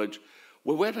acknowledge,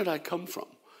 well, where did I come from?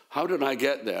 How did I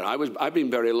get there? I've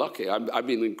been very lucky. I've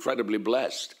been incredibly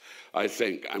blessed, I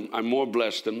think. I'm more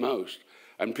blessed than most.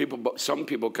 And some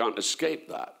people can't escape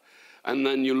that. And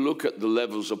then you look at the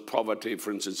levels of poverty,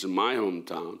 for instance, in my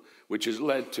hometown, which has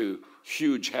led to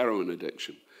huge heroin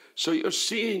addiction. So you're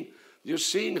seeing you're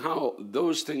seeing how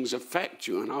those things affect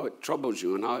you and how it troubles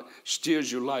you and how it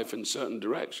steers your life in certain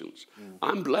directions.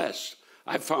 I'm blessed.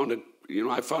 I found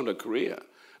a career,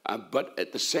 but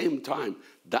at the same time,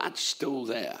 that's still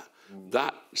there.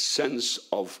 That sense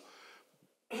of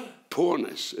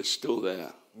poorness is still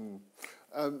there.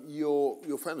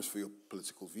 You're famous for your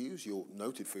political views. You're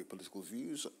noted for your political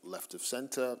views, left of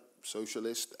centre,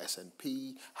 socialist,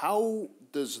 SNP. How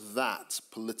does that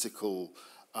political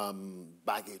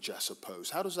baggage, I suppose,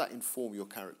 how does that inform your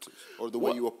characters or the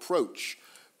way you approach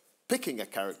picking a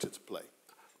character to play?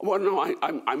 Well, no,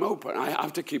 I'm open. I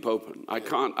have to keep open. I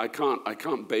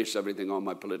can't base everything on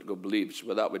my political beliefs,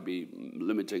 but that would be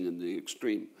limiting in the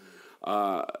extreme.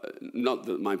 Not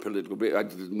that my political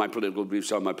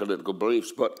beliefs are my political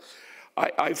beliefs, but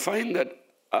I find that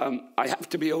I have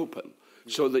to be open,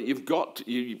 so that you've got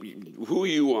who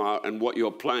you are and what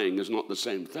you're playing is not the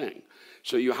same thing.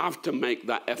 So you have to make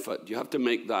that effort. You have to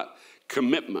make that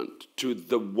commitment to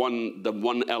the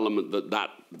one element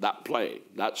that play,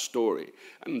 that story,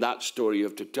 and that story you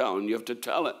have to tell, and you have to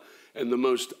tell it in the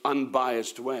most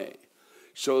unbiased way,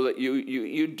 so that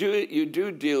you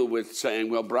do deal with saying,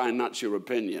 well, Brian, that's your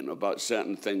opinion about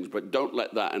certain things, but don't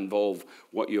let that involve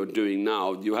what you're doing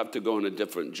now. You have to go on a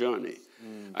different journey,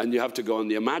 and you have to go on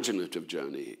the imaginative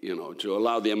journey, to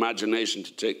allow the imagination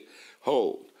to take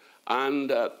hold.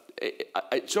 And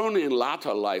it's only in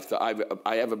latter life that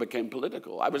I ever became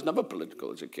political. I was never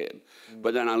political as a kid.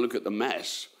 But then I look at the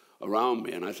mess around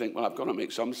me and I think, well, I've got to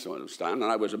make some sort of stand.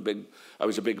 And I was a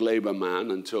big Labour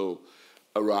man until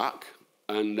Iraq.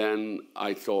 And then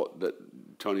I thought that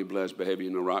Tony Blair's behaviour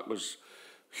in Iraq was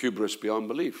hubris beyond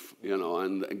belief,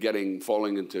 and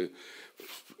falling into,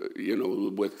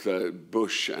 with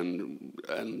Bush and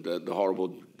the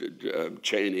horrible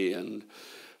Cheney and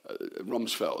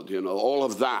Rumsfeld, all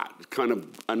of that kind of,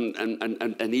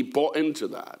 and he bought into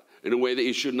that in a way that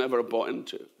he should never have bought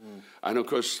into. And of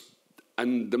course,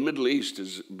 and the Middle East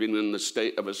has been in the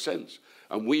state ever since.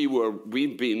 And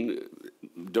we've been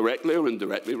directly or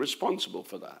indirectly responsible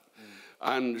for that.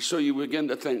 And so you begin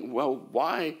to think, well,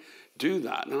 why do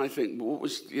that? And I think,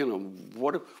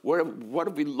 what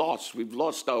have we lost? We've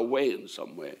lost our way in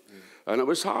some way. And it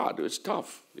was hard. It was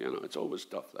tough. It's always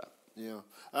tough, that. Yeah.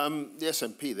 The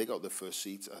SNP, they got their first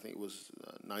seat, I think it was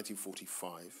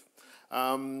 1945.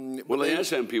 Well, the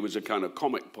SNP was a kind of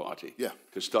comic party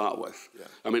to start with. Yeah.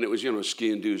 I mean, it was,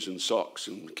 ski and doos and socks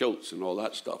and kilts and all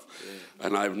that stuff. Yeah.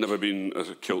 And I've never been a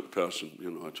kilt person,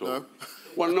 at all. No?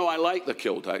 Well, no, I like the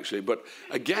kilt, actually. But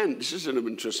again, this is an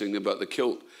interesting thing about the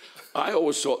kilt. I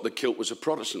always thought the kilt was a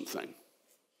Protestant thing.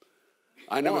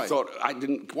 I never thought,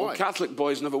 well, Catholic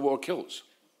boys never wore kilts.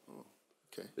 Oh,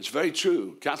 okay. It's very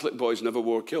true. Catholic boys never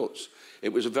wore kilts.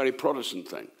 It was a very Protestant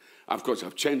thing. Of course,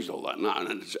 I've changed all that now,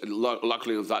 and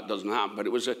luckily that doesn't happen. But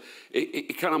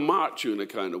it kind of marked you in a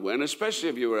kind of way, and especially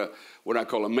if you were what I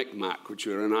call a Micmac, which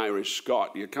you're an Irish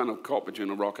Scot, you're kind of caught between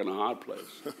a rock and a hard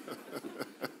place.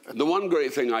 The one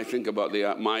great thing I think about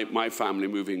my family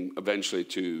moving eventually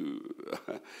to,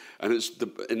 and it's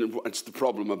the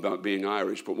problem about being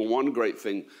Irish, but one great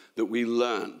thing that we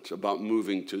learned about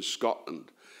moving to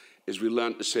Scotland is we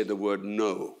learned to say the word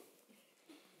no.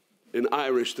 In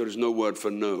Irish, there is no word for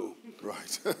no.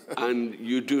 Right. And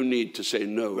you do need to say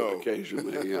no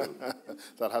occasionally, yeah.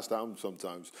 That has to happen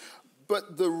sometimes.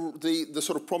 But the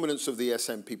sort of prominence of the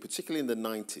SNP, particularly in the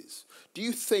 90s, do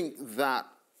you think that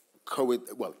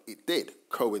it did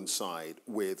coincide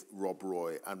with Rob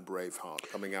Roy and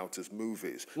Braveheart coming out as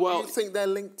movies? Well, do you think they're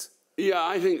linked? Yeah,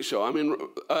 I think so. I mean,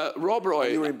 Rob Roy...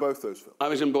 You were in both those films? I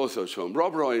was in both those films.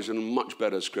 Rob Roy is in a much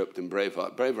better script than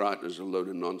Braveheart. Braveheart is a load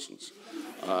of nonsense.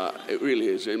 It really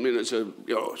is. I mean, it's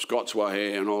Scots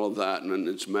Wahey and all of that, and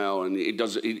it's Mel, and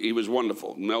he was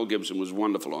wonderful. Mel Gibson was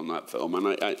wonderful on that film,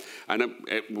 and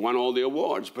it won all the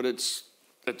awards, but it's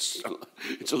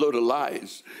a load of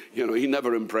lies. He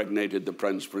never impregnated the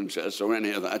Prince, Princess, or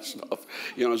any of that stuff.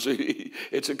 So it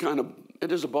is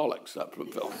a bollocks, that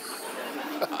film.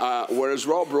 Whereas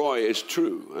Rob Roy is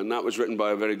true, and that was written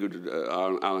by a very good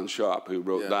Alan Sharp, who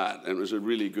wrote that, and it was a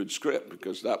really good script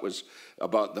because that was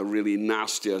about the really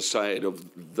nastier side of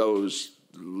those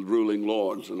ruling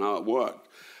lords and how it worked.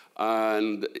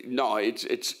 And no,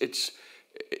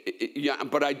 yeah,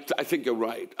 but I think you're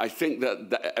right. I think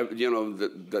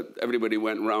that everybody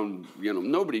went around,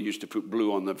 nobody used to put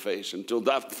blue on their face until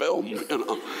that film,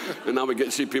 and now we get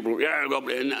to see people,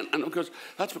 and of course,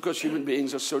 that's because human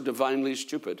beings are so divinely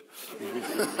stupid.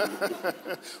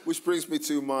 Which brings me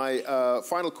to my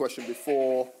final question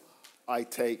before I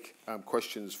take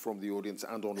questions from the audience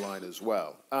and online as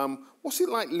well. What's it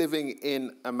like living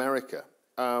in America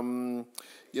You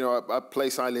know, a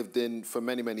place I lived in for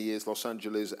many, many years, Los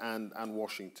Angeles and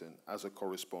Washington as a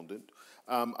correspondent.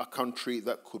 A country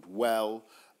that could well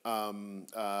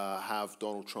have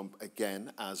Donald Trump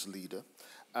again as leader.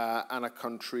 And a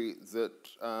country that,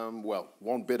 well,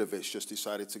 one bit of it's just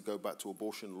decided to go back to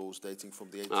abortion laws dating from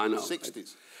the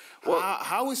 1860s. Well,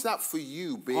 how is that for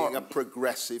you, being a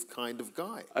progressive kind of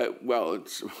guy? Well,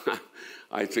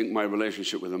 I think my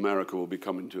relationship with America will be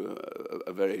coming to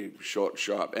a very short,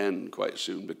 sharp end quite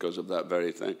soon because of that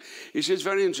very thing. You see, it's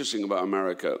very interesting about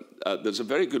America. There's a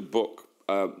very good book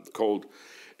called...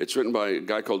 It's written by a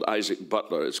guy called Isaac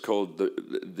Butler. It's called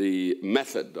The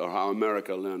Method, or How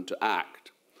America Learned to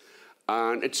Act.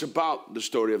 And it's about the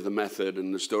story of the method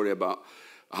and the story about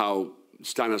how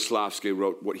Stanislavski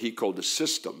wrote what he called a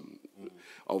system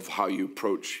of how you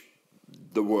approach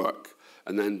the work.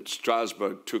 And then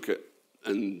Strasberg took it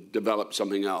and developed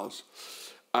something else.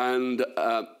 And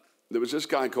there was this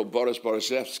guy called Boris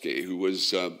Borisevsky, who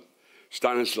was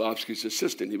Stanislavski's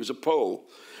assistant. He was a Pole.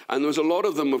 And there was a lot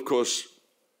of them, of course,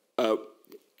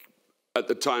 at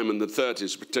the time in the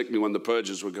 30s, particularly when the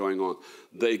purges were going on,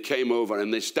 they came over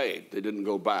and they stayed. They didn't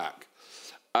go back.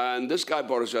 And this guy,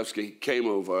 Borisevsky, came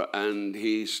over and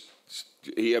he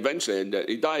eventually,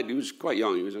 he died. He was quite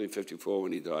young. He was only 54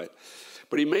 when he died.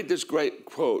 But he made this great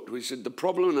quote. He said, the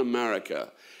problem in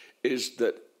America is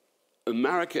that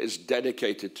America is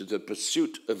dedicated to the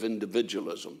pursuit of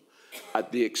individualism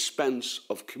at the expense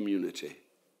of community.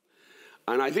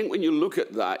 And I think when you look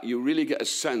at that, you really get a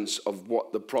sense of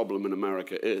what the problem in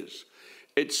America is.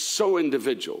 It's so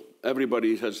individual.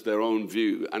 Everybody has their own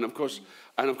view. And of course,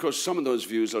 some of those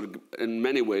views are in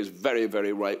many ways very,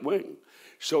 very right-wing.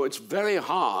 So it's very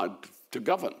hard to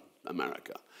govern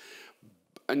America.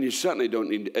 And you certainly don't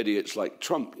need idiots like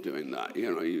Trump doing that.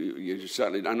 You know, you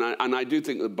certainly, and I do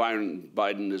think that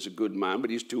Biden is a good man, but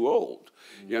he's too old.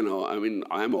 You know, I mean,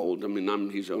 I'm old. I mean,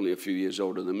 he's only a few years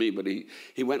older than me, but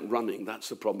he went running. That's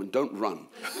the problem. Don't run.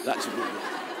 That's the problem.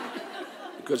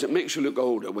 Because it makes you look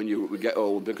older when you get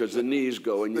old, because the knees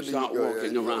go and you start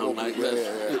walking around like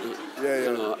this.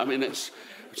 You know, I mean, it's...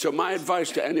 So my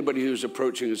advice to anybody who's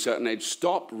approaching a certain age,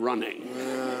 stop running.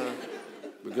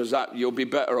 Because you'll be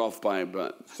better off by it.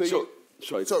 But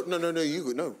sorry. So no,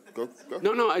 go.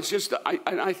 No. It's just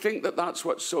I think that's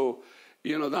what's so,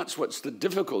 you know, that's what's the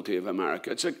difficulty of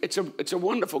America. It's a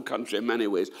wonderful country in many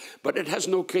ways, but it has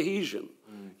no cohesion.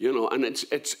 You know, and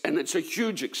it's a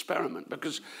huge experiment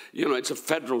because, you know, it's a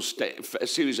federal state, a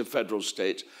series of federal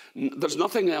states. There's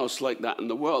nothing else like that in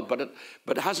the world, but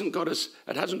it hasn't got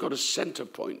a center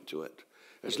point to it.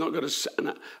 It's not got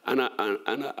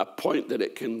a point that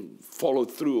it can follow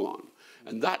through on.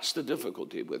 And that's the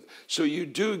difficulty with. So you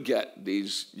do get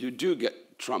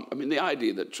Trump. I mean, the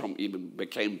idea that Trump even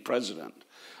became president,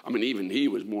 I mean, even he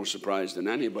was more surprised than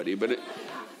anybody,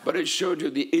 but it showed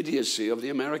you the idiocy of the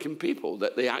American people,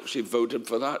 that they actually voted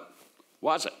for that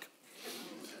Wasik.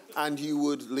 And you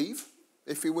would leave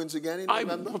if he wins again in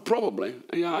November? Probably.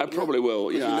 Yeah, I probably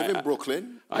will. Yeah, you live in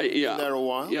Brooklyn. You've been there a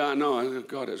while. Yeah, no,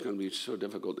 God, it's going to be so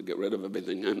difficult to get rid of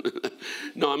everything.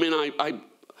 No, I mean,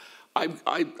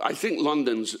 I think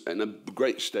London's in a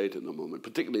great state at the moment,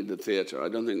 particularly the theatre. I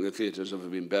don't think the theatre's ever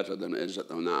been better than it is at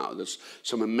the now. There's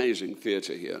some amazing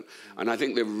theatre here. And I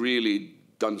think they've really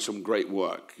done some great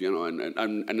work, you know,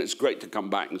 and it's great to come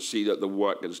back and see that the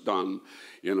work is done.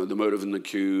 You know, The Motive and the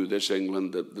Queue, This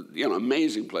England, you know,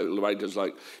 amazing writers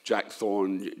like Jack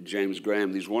Thorne, James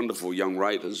Graham, these wonderful young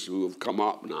writers who have come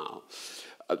up now.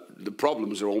 The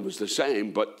problems are always the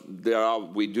same, but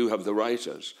we do have the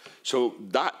writers. So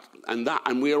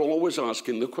and we are always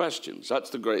asking the questions.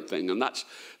 That's the great thing, and that's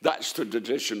the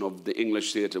tradition of the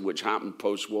English theatre, which happened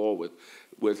post-war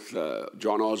with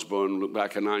John Osborne, look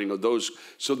back at you know, those.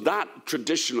 So that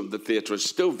tradition of the theatre is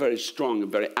still very strong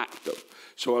and very active.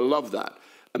 So I love that.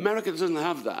 America doesn't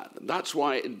have that. That's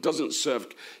why it doesn't serve.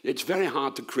 It's very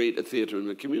hard to create a theatre in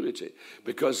a community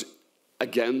because,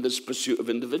 again, this pursuit of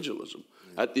individualism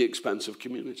at the expense of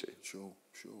community. Sure.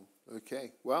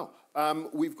 Okay, well,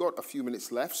 we've got a few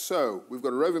minutes left, so we've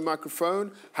got a roving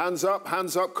microphone. Hands up,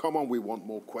 come on, we want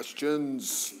more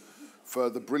questions for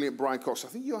the brilliant Brian Cox. I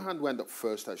think your hand went up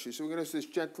first, actually, so we're going to this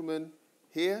gentleman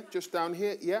here, just down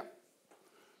here, yeah.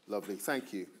 Lovely,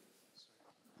 thank you.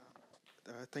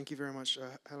 Thank you very much.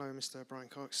 Hello, Mr. Brian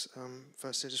Cox.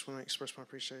 Firstly, I just want to express my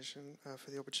appreciation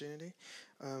for the opportunity.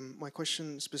 My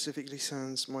question specifically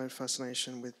concerns my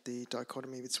fascination with the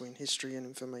dichotomy between history and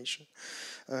information,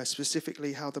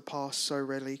 specifically how the past so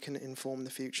readily can inform the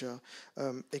future.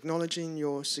 Acknowledging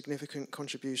your significant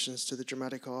contributions to the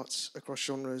dramatic arts across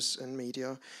genres and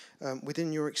media,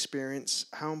 within your experience,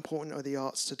 how important are the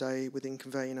arts today within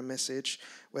conveying a message,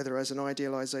 whether as an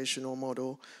idealization or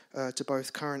model, to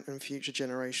both current and future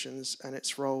generations, and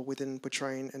its role within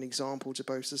portraying an example to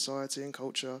both society and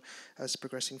culture as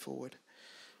progressing forward?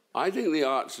 I think the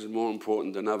arts is more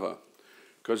important than ever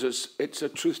because it's a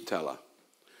truth teller.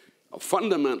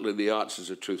 Fundamentally, the arts is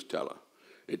a truth teller.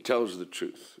 It tells the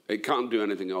truth. It can't do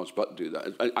anything else but do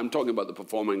that. I'm talking about the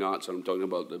performing arts, and I'm talking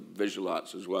about the visual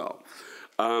arts as well.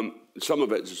 Some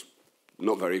of it's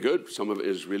not very good, some of it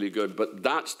is really good, but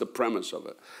that's the premise of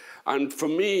it. And for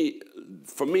me,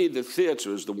 the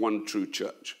theatre is the one true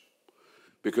church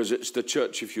because it's the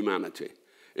church of humanity.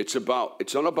 It's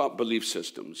not about belief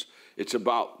systems. It's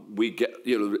about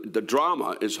the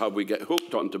drama is how we get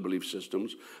hooked onto belief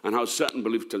systems and how certain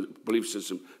belief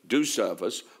systems do serve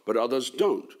us, but others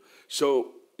don't.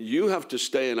 So you have to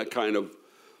stay in a kind of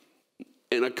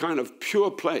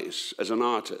pure place as an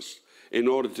artist in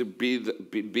order to be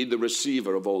the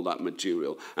receiver of all that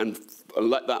material and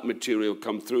let that material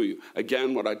come through you.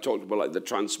 Again, what I talked about, like the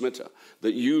transmitter,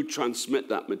 that you transmit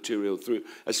that material through,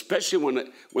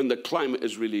 especially when the climate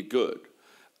is really good.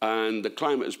 And the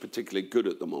climate is particularly good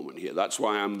at the moment here. That's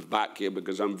why I'm back here,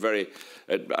 because I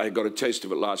got a taste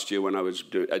of it last year when I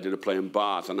did a play in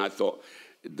Bath, and I thought,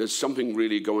 there's something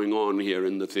really going on here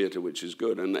in the theatre which is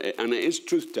good. And it is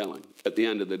truth-telling at the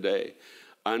end of the day.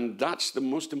 And that's the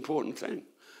most important thing.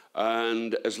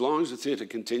 And as long as the theatre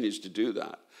continues to do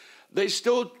that, they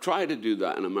still try to do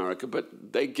that in America, but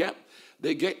they get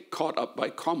caught up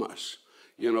by commerce.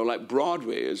 You know, like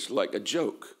Broadway is like a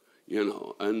joke, you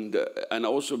know, and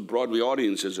also Broadway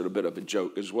audiences are a bit of a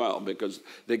joke as well because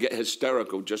they get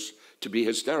hysterical just to be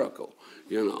hysterical,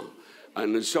 you know.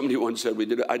 And as somebody once said,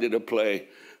 I did a play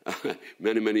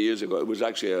many years ago. It was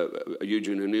actually a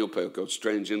Eugene O'Neill play called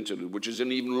Strange Interlude, which is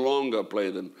an even longer play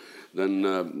than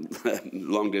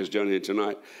Long Day's Journey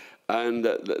Tonight. And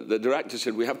the director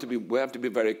said, we have to be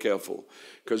very careful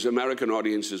because American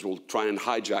audiences will try and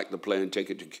hijack the play and take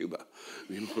it to Cuba.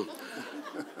 You know?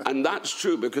 And that's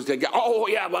true because they get, oh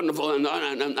yeah, wonderful, and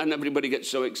everybody gets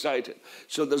so excited.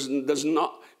 So there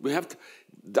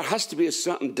has to be a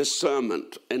certain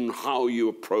discernment in how you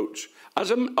approach,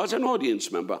 as an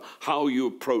audience member, how you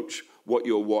approach what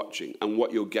you're watching and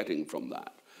what you're getting from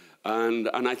that. And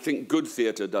I think good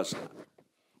theatre does that.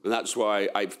 And that's why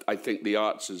I think the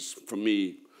arts is, for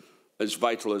me, as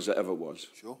vital as it ever was.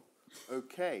 Sure.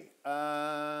 Okay.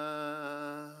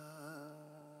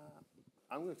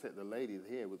 I'm going to take the lady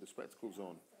here with the spectacles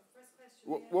on.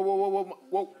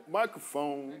 Whoa,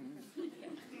 microphone.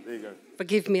 There you go.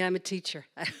 Forgive me, I'm a teacher.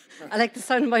 I like the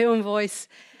sound of my own voice.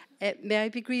 May I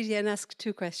be greedy and ask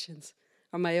 2 questions?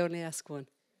 Or may I only ask 1?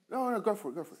 No, go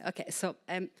for it. Okay, so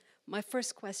my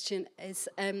first question is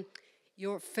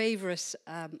your favourite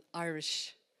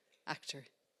Irish actor?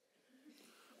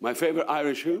 My favourite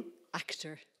Irish who?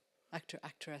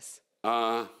 Actress.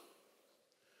 I'm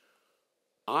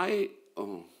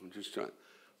just trying.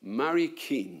 Mary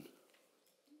Keane.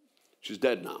 She's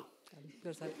dead now.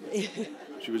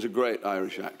 She was a great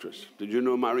Irish actress. Did you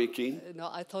know Mary Keane? No,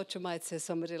 I thought you might say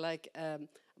somebody like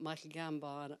Michael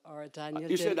Gambon or Daniel.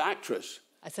 You said actress.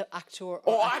 I said actor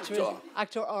or actress.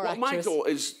 Actor or well, actress.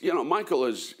 Michael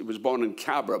was born in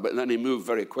Cabra, but then he moved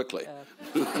very quickly.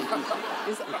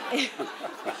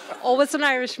 Always an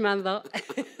Irishman, though.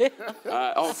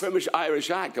 Famous Irish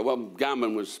actor. Well,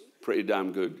 Gambon was pretty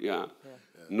damn good, yeah.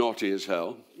 Naughty as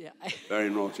hell. Yeah.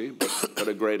 Very naughty, but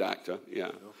a great actor,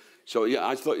 yeah. So, yeah,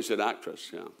 I thought you said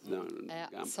actress, yeah. No,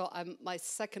 so my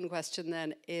second question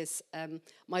then is,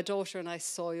 my daughter and I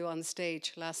saw you on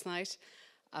stage last night,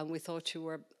 and we thought you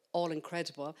were all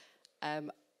incredible.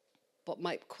 But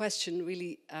my question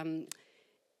really, I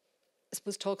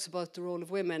suppose, talks about the role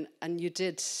of women, and you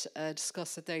did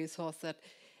discuss it there. You thought that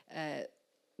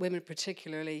women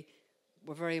particularly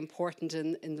were very important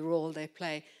in the role they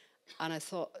play. And I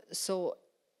thought, so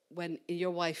when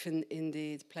your wife in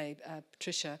the play,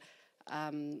 Patricia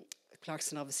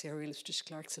Clarkson, obviously her real name is Patricia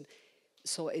Clarkson,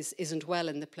 so isn't well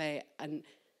in the play. And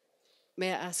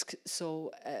may I ask,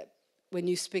 so when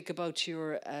you speak about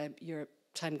your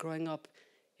time growing up,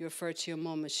 you refer to your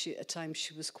mum as at times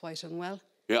she was quite unwell.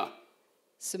 Yeah.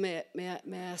 So may I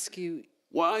ask you?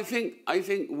 Well, I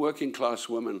think working class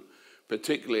women,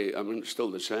 particularly, I mean, it's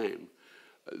still the same.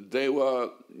 They were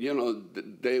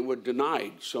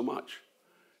denied so much.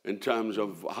 in terms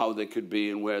of how they could be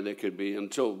and where they could be,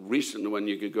 until recently when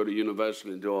you could go to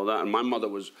university and do all that. And my mother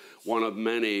was one of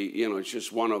many, you know, it's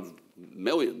just one of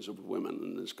millions of women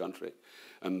in this country,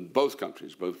 and both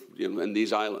countries, both, you know, in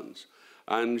these islands.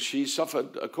 And she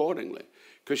suffered accordingly,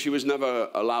 because she was never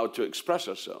allowed to express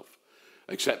herself,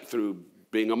 except through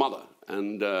being a mother.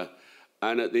 And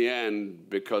at the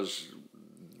end, because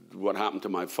what happened to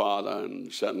my father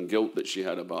and certain guilt that she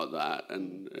had about that,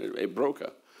 and it broke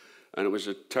her. And it was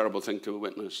a terrible thing to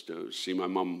witness, to see my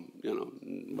mum, you know,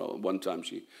 well, one time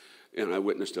she, you know, I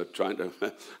witnessed her trying to,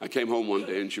 I came home one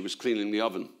day and she was cleaning the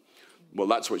oven. Well,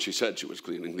 that's what she said, she was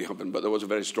cleaning the oven, but there was a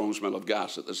very strong smell of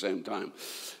gas at the same time,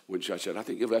 which I said, I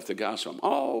think you've left the gas on.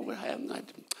 Oh,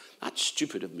 that's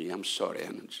stupid of me, I'm sorry.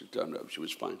 And she turned out she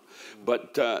was fine.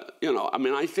 But, you know, I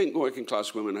mean, I think working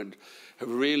class women have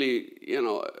really, you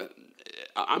know,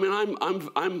 I mean,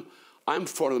 I'm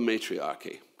for the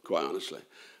matriarchy, quite honestly.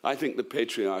 I think the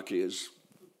patriarchy is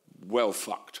well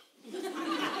fucked.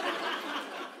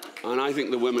 And I think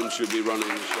the women should be running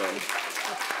the show.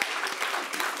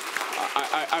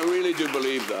 I really do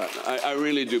believe that. I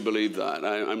really do believe that.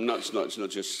 I'm not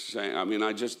just saying. I mean,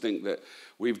 I just think that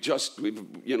we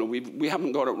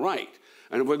haven't got it right.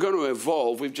 And if we're going to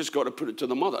evolve, we've just got to put it to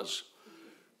the mothers,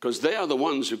 because they are the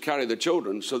ones who carry the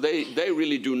children. So they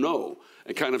really do know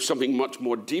a kind of something much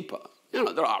more deeper. You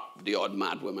know, there are the odd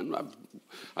mad women.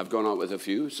 I've gone out with a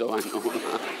few, so I know.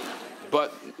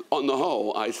 But on the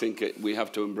whole, I think we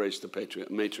have to embrace the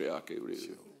matriarchy,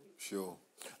 really. Sure.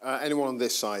 Anyone on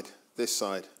this side? This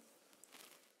side.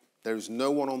 There is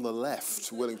no one on the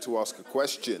left willing to ask a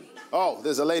question. Oh,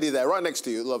 there's a lady there right next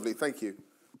to you. Lovely, thank you.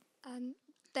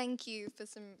 Thank you for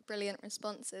some brilliant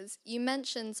responses. You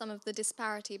mentioned some of the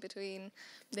disparity between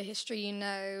the history you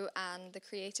know and the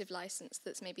creative license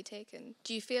that's maybe taken.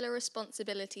 Do you feel a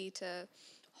responsibility to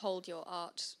hold your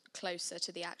art closer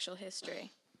to the actual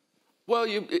history? Well,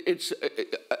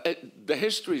 the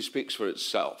history speaks for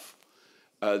itself.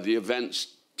 The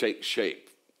events take shape,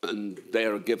 and they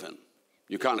are given.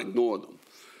 You can't ignore them.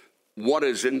 What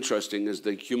is interesting is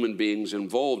the human beings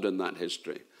involved in that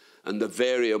history and the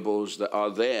variables that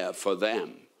are there for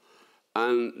them.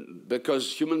 And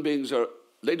because human beings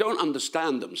they don't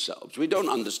understand themselves. We don't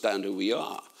understand who we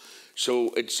are.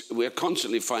 So we're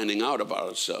constantly finding out about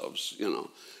ourselves, you know.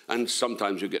 And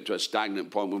sometimes you get to a stagnant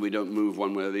point where we don't move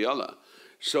one way or the other.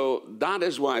 So that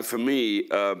is why, for me,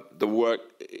 the work,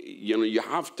 you know, you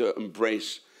have to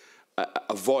embrace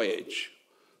a voyage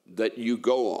that you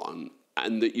go on,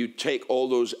 and that you take all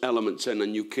those elements in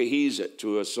and you cohese it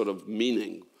to a sort of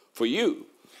meaning for you.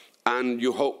 And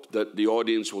you hope that the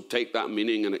audience will take that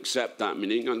meaning and accept that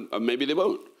meaning, and maybe they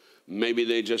won't. Maybe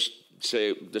they just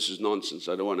say, this is nonsense,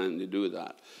 I don't want anything to do with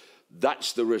that.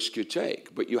 That's the risk you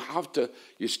take. But you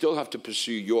still have to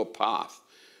pursue your path,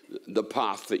 the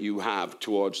path that you have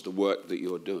towards the work that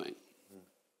you're doing.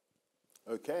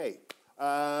 Okay.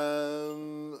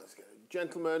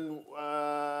 Gentleman,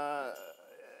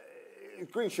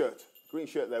 green shirt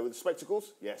there with the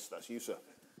spectacles. Yes, that's you, sir.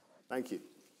 Thank you.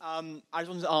 I just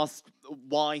wanted to ask,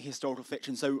 why historical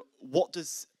fiction? So what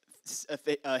does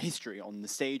history on the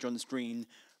stage or on the screen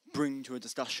bring to a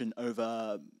discussion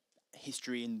over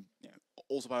history and, you know,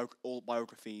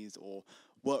 autobiographies or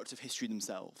works of history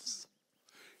themselves?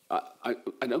 I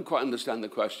don't quite understand the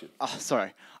question.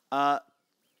 Sorry.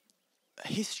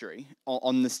 History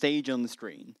on the stage and on the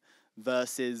screen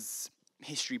versus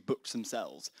history books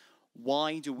themselves.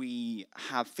 Why do we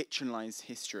have fictionalized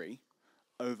history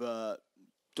over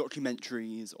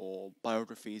documentaries or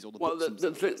biographies or the books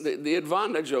themselves? The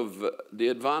advantage of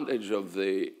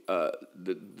the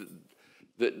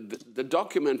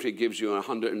documentary gives you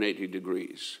 180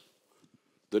 degrees.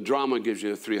 The drama gives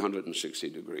you 360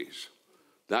 degrees.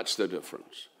 That's the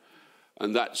difference.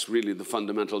 And that's really the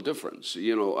fundamental difference.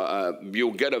 You know,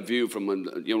 you'll get a view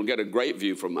you'll get a great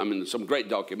view from, I mean, some great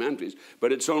documentaries,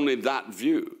 but it's only that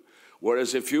view.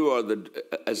 Whereas if you are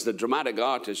as the dramatic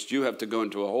artist, you have to go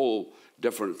into a whole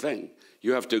different thing.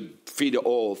 You have to feed it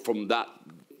all from a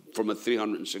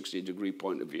 360-degree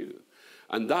point of view.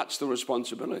 And that's the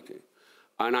responsibility.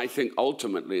 And I think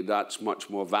ultimately that's much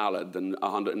more valid than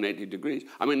 180 degrees.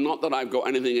 I mean, not that I've got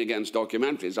anything against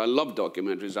documentaries. I love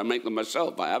documentaries. I make them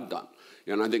myself. I have done.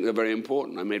 You know, and I think they're very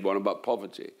important. I made one about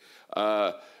poverty.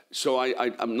 So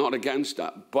I'm not against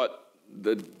that. But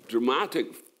the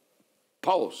dramatic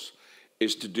pulse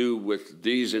is to do with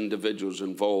these individuals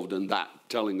involved in that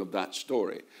telling of that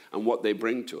story and what they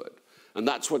bring to it. And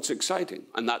that's what's exciting.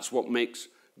 And that's what makes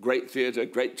great theatre,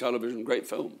 great television, great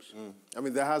films. I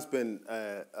mean, there has been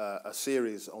a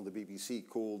series on the BBC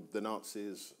called The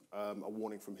Nazis, A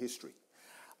Warning from History.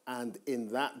 And in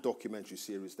that documentary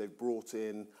series, they've brought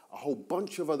in a whole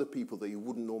bunch of other people that you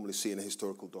wouldn't normally see in a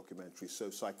historical documentary.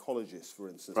 So psychologists, for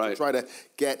instance, to try to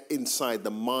get inside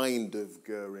the mind of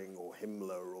Goering or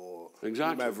Himmler or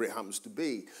whomever it happens to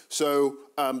be. So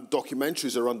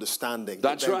documentaries are understanding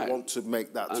that they want to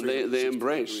make that and they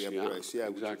embrace. Yeah,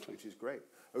 exactly. Which is great.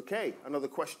 Okay, another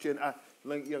question.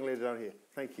 Young lady down here.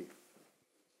 Thank you.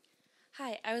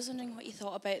 Hi, I was wondering what you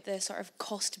thought about the sort of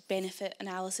cost-benefit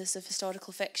analysis of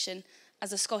historical fiction.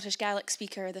 As a Scottish Gaelic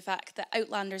speaker, the fact that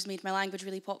Outlanders made my language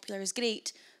really popular is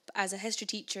great, but as a history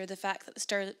teacher, the fact that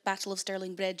the Battle of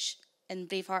Stirling Bridge in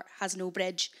Braveheart has no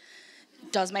bridge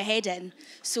does my head in.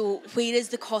 So where is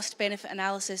the cost-benefit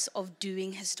analysis of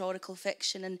doing historical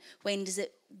fiction, and when does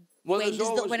it? When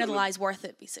are the lies worth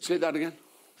it, basically? Say that again.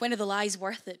 When are the lies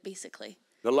worth it, basically?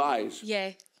 The lies?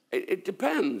 Yeah. It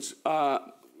depends.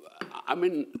 I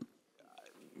mean,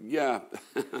 yeah,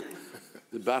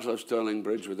 the Battle of Stirling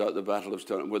Bridge without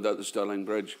the Stirling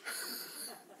Bridge.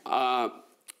 I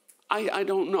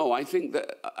don't know. I think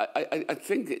that I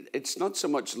think it's not so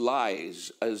much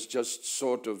lies as just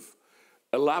sort of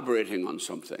elaborating on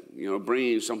something. You know,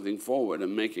 bringing something forward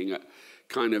and making it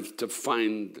kind of to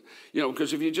find. You know,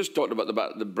 because if you just talked about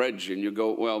the bridge and you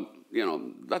go, well, you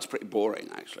know, that's pretty boring,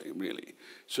 actually, really.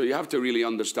 So you have to really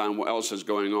understand what else is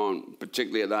going on,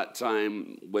 particularly at that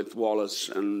time with Wallace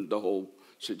and the whole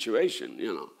situation,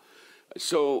 you know.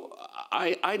 So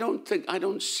I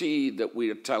don't see that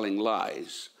we are telling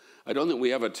lies. I don't think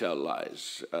we ever tell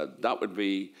lies. That would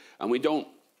be, and we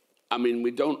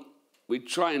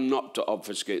try not to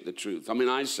obfuscate the truth. I mean,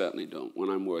 I certainly don't when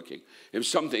I'm working. If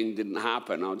something didn't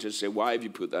happen, I'll just say, why have you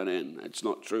put that in? It's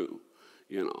not true.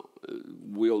 You know,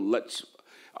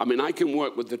 I mean, I can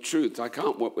work with the truth. I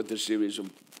can't work with a series of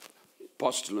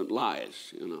postulant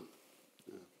lies, you know.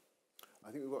 Yeah.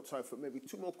 I think we've got time for maybe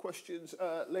 2 more questions.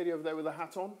 Lady over there with a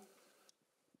hat on.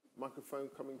 Microphone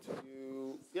coming to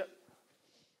you. Yep.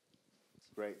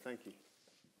 Great, thank you.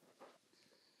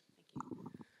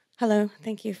 Hello,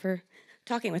 thank you for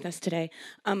talking with us today.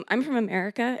 I'm from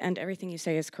America, and everything you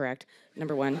say is correct,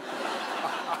 number one.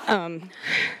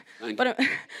 But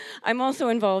I'm also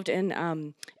involved in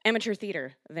amateur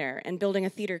theater there, and building a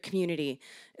theater community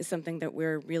is something that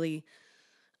we're really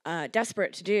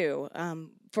desperate to do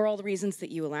for all the reasons that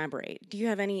you elaborate. Do you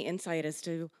have any insight as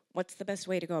to what's the best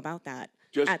way to go about that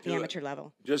at the amateur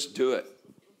level? Just do it.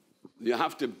 You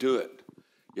have to do it.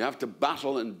 You have to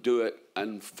battle and do it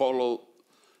and follow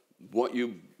what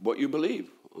you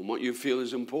believe and what you feel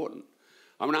is important.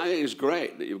 I mean, I think it's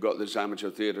great that you've got this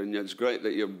amateur theatre, and it's great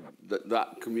that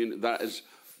that community that is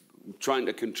trying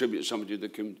to contribute something to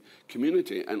the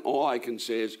community. And all I can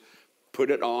say is,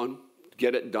 put it on,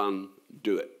 get it done,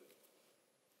 do it.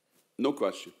 No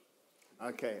question.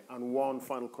 Okay, and one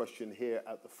final question here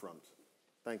at the front.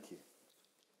 Thank you.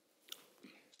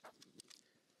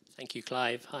 Thank you,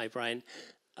 Clive. Hi, Brian.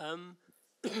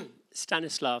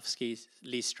 Stanislavski,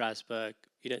 Lee Strasberg,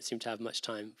 you don't seem to have much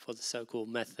time for the so-called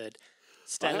method.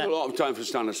 I have a lot of time for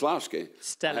Stanislavski.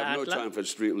 Stella I have Adler. no time for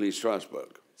Lee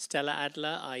Strasberg. Stella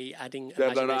Adler, i.e. adding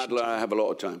Stella Adler, I have a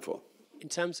lot of time for. In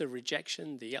terms of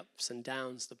rejection, the ups and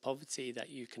downs, the poverty that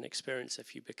you can experience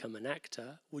if you become an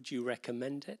actor, would you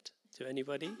recommend it to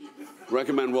anybody?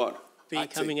 Recommend what?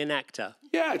 Becoming an actor.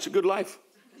 Yeah, it's a good life.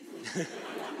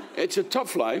 It's a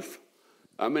tough life.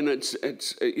 I mean, it's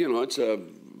you know, it's a,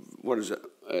 what is it?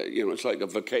 You know, it's like a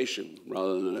vacation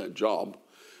rather than a job.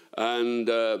 And,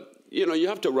 you know, you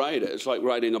have to ride it. It's like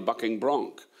riding a bucking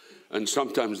bronc. And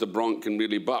sometimes the bronc can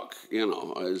really buck, you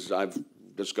know, as I've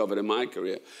discovered in my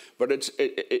career. But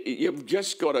you've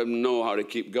just got to know how to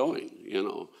keep going, you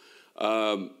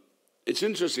know. It's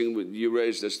interesting when you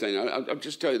raised this thing. I'll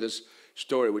just tell you this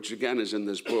story, which again is in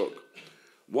this book.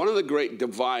 One of the great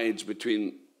divides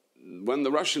between when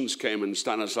the Russians came and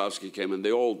Stanislavski came and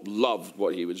they all loved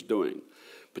what he was doing,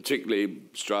 particularly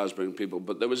Strasbourg people.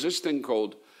 But there was this thing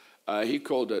called, he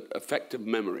called it effective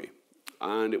memory.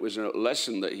 And it was a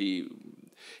lesson that he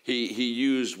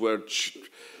used where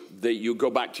you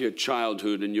go back to your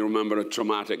childhood and you remember a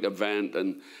traumatic event.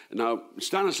 And now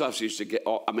Stanislavski used to get,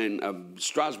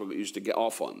 Strasbourg used to get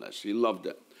off on this. He loved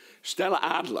it. Stella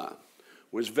Adler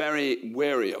was very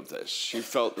wary of this. She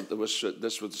felt that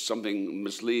this was something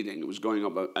misleading. It was going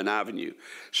up an avenue.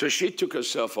 So she took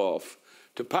herself off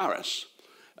to Paris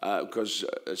because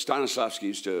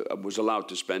Stanislavski was allowed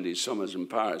to spend his summers in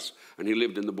Paris, and he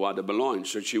lived in the Bois de Boulogne.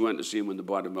 So she went to see him in the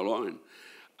Bois de Boulogne.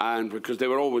 And because they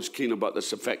were always keen about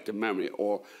this effective memory,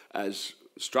 or as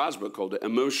Strasbourg called it,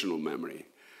 emotional memory.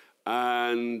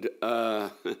 And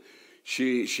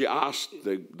she asked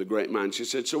the great man, she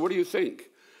said, so what do you think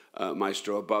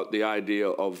maestro, about the idea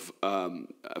of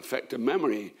affective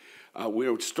memory. We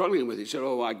were struggling with it. He said,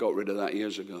 oh, I got rid of that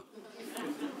years ago.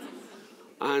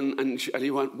 And he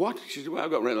went, what? She said, well, I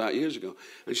got rid of that years ago.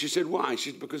 And she said, why?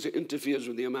 She said, because it interferes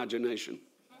with the imagination.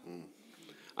 Mm.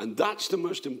 And that's the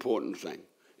most important thing,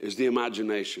 is the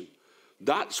imagination.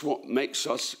 That's what makes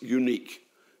us unique,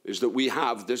 is that we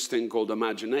have this thing called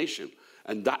imagination.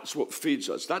 And that's what feeds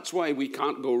us. That's why we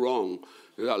can't go wrong.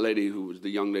 That lady who was, the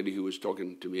young lady who was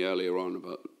talking to me earlier on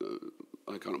about,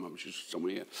 I can't remember, she's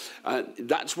somewhere here.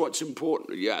 That's what's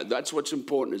important. Yeah, that's what's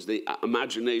important, is the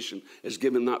imagination is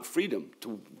given that freedom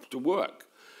to work.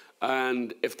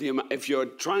 And if you're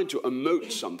trying to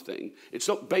emote something, it's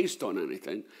not based on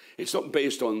anything. It's not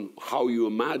based on how you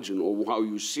imagine or how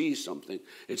you see something.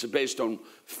 It's based on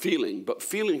feeling. But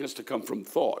feeling has to come from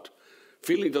thought.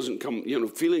 Feeling doesn't come,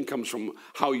 feeling comes from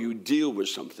how you deal with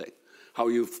something. How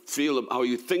you feel, how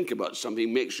you think about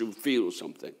something makes you feel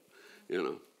something,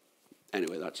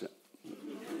 Anyway, that's it.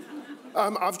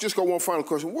 I've just got one final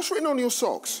question. What's written on your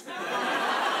socks?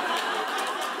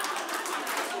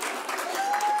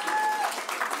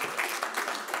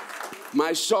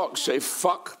 My socks say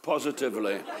fuck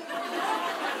positively.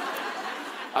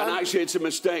 And actually, it's a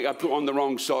mistake. I put on the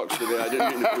wrong socks today. I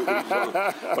didn't mean to put these on.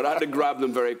 But I had to grab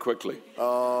them very quickly.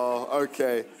 Oh,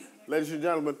 okay. Ladies and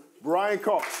gentlemen, Brian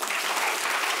Cox.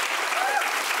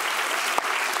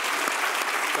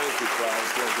 Thank you, Clive.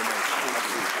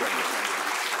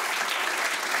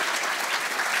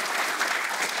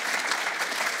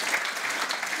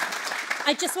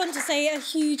 I just want to say a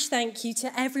huge thank you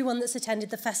to everyone that's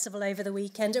attended the festival over the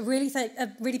weekend. A really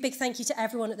big thank you to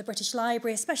everyone at the British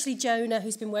Library, especially Jonah,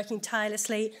 who's been working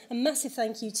tirelessly. A massive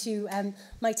thank you to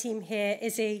my team here,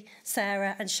 Izzy,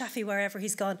 Sarah and Shafi, wherever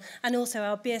he's gone, and also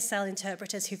our BSL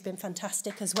interpreters, who've been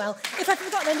fantastic as well. If I've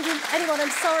forgotten anyone, I'm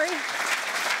sorry.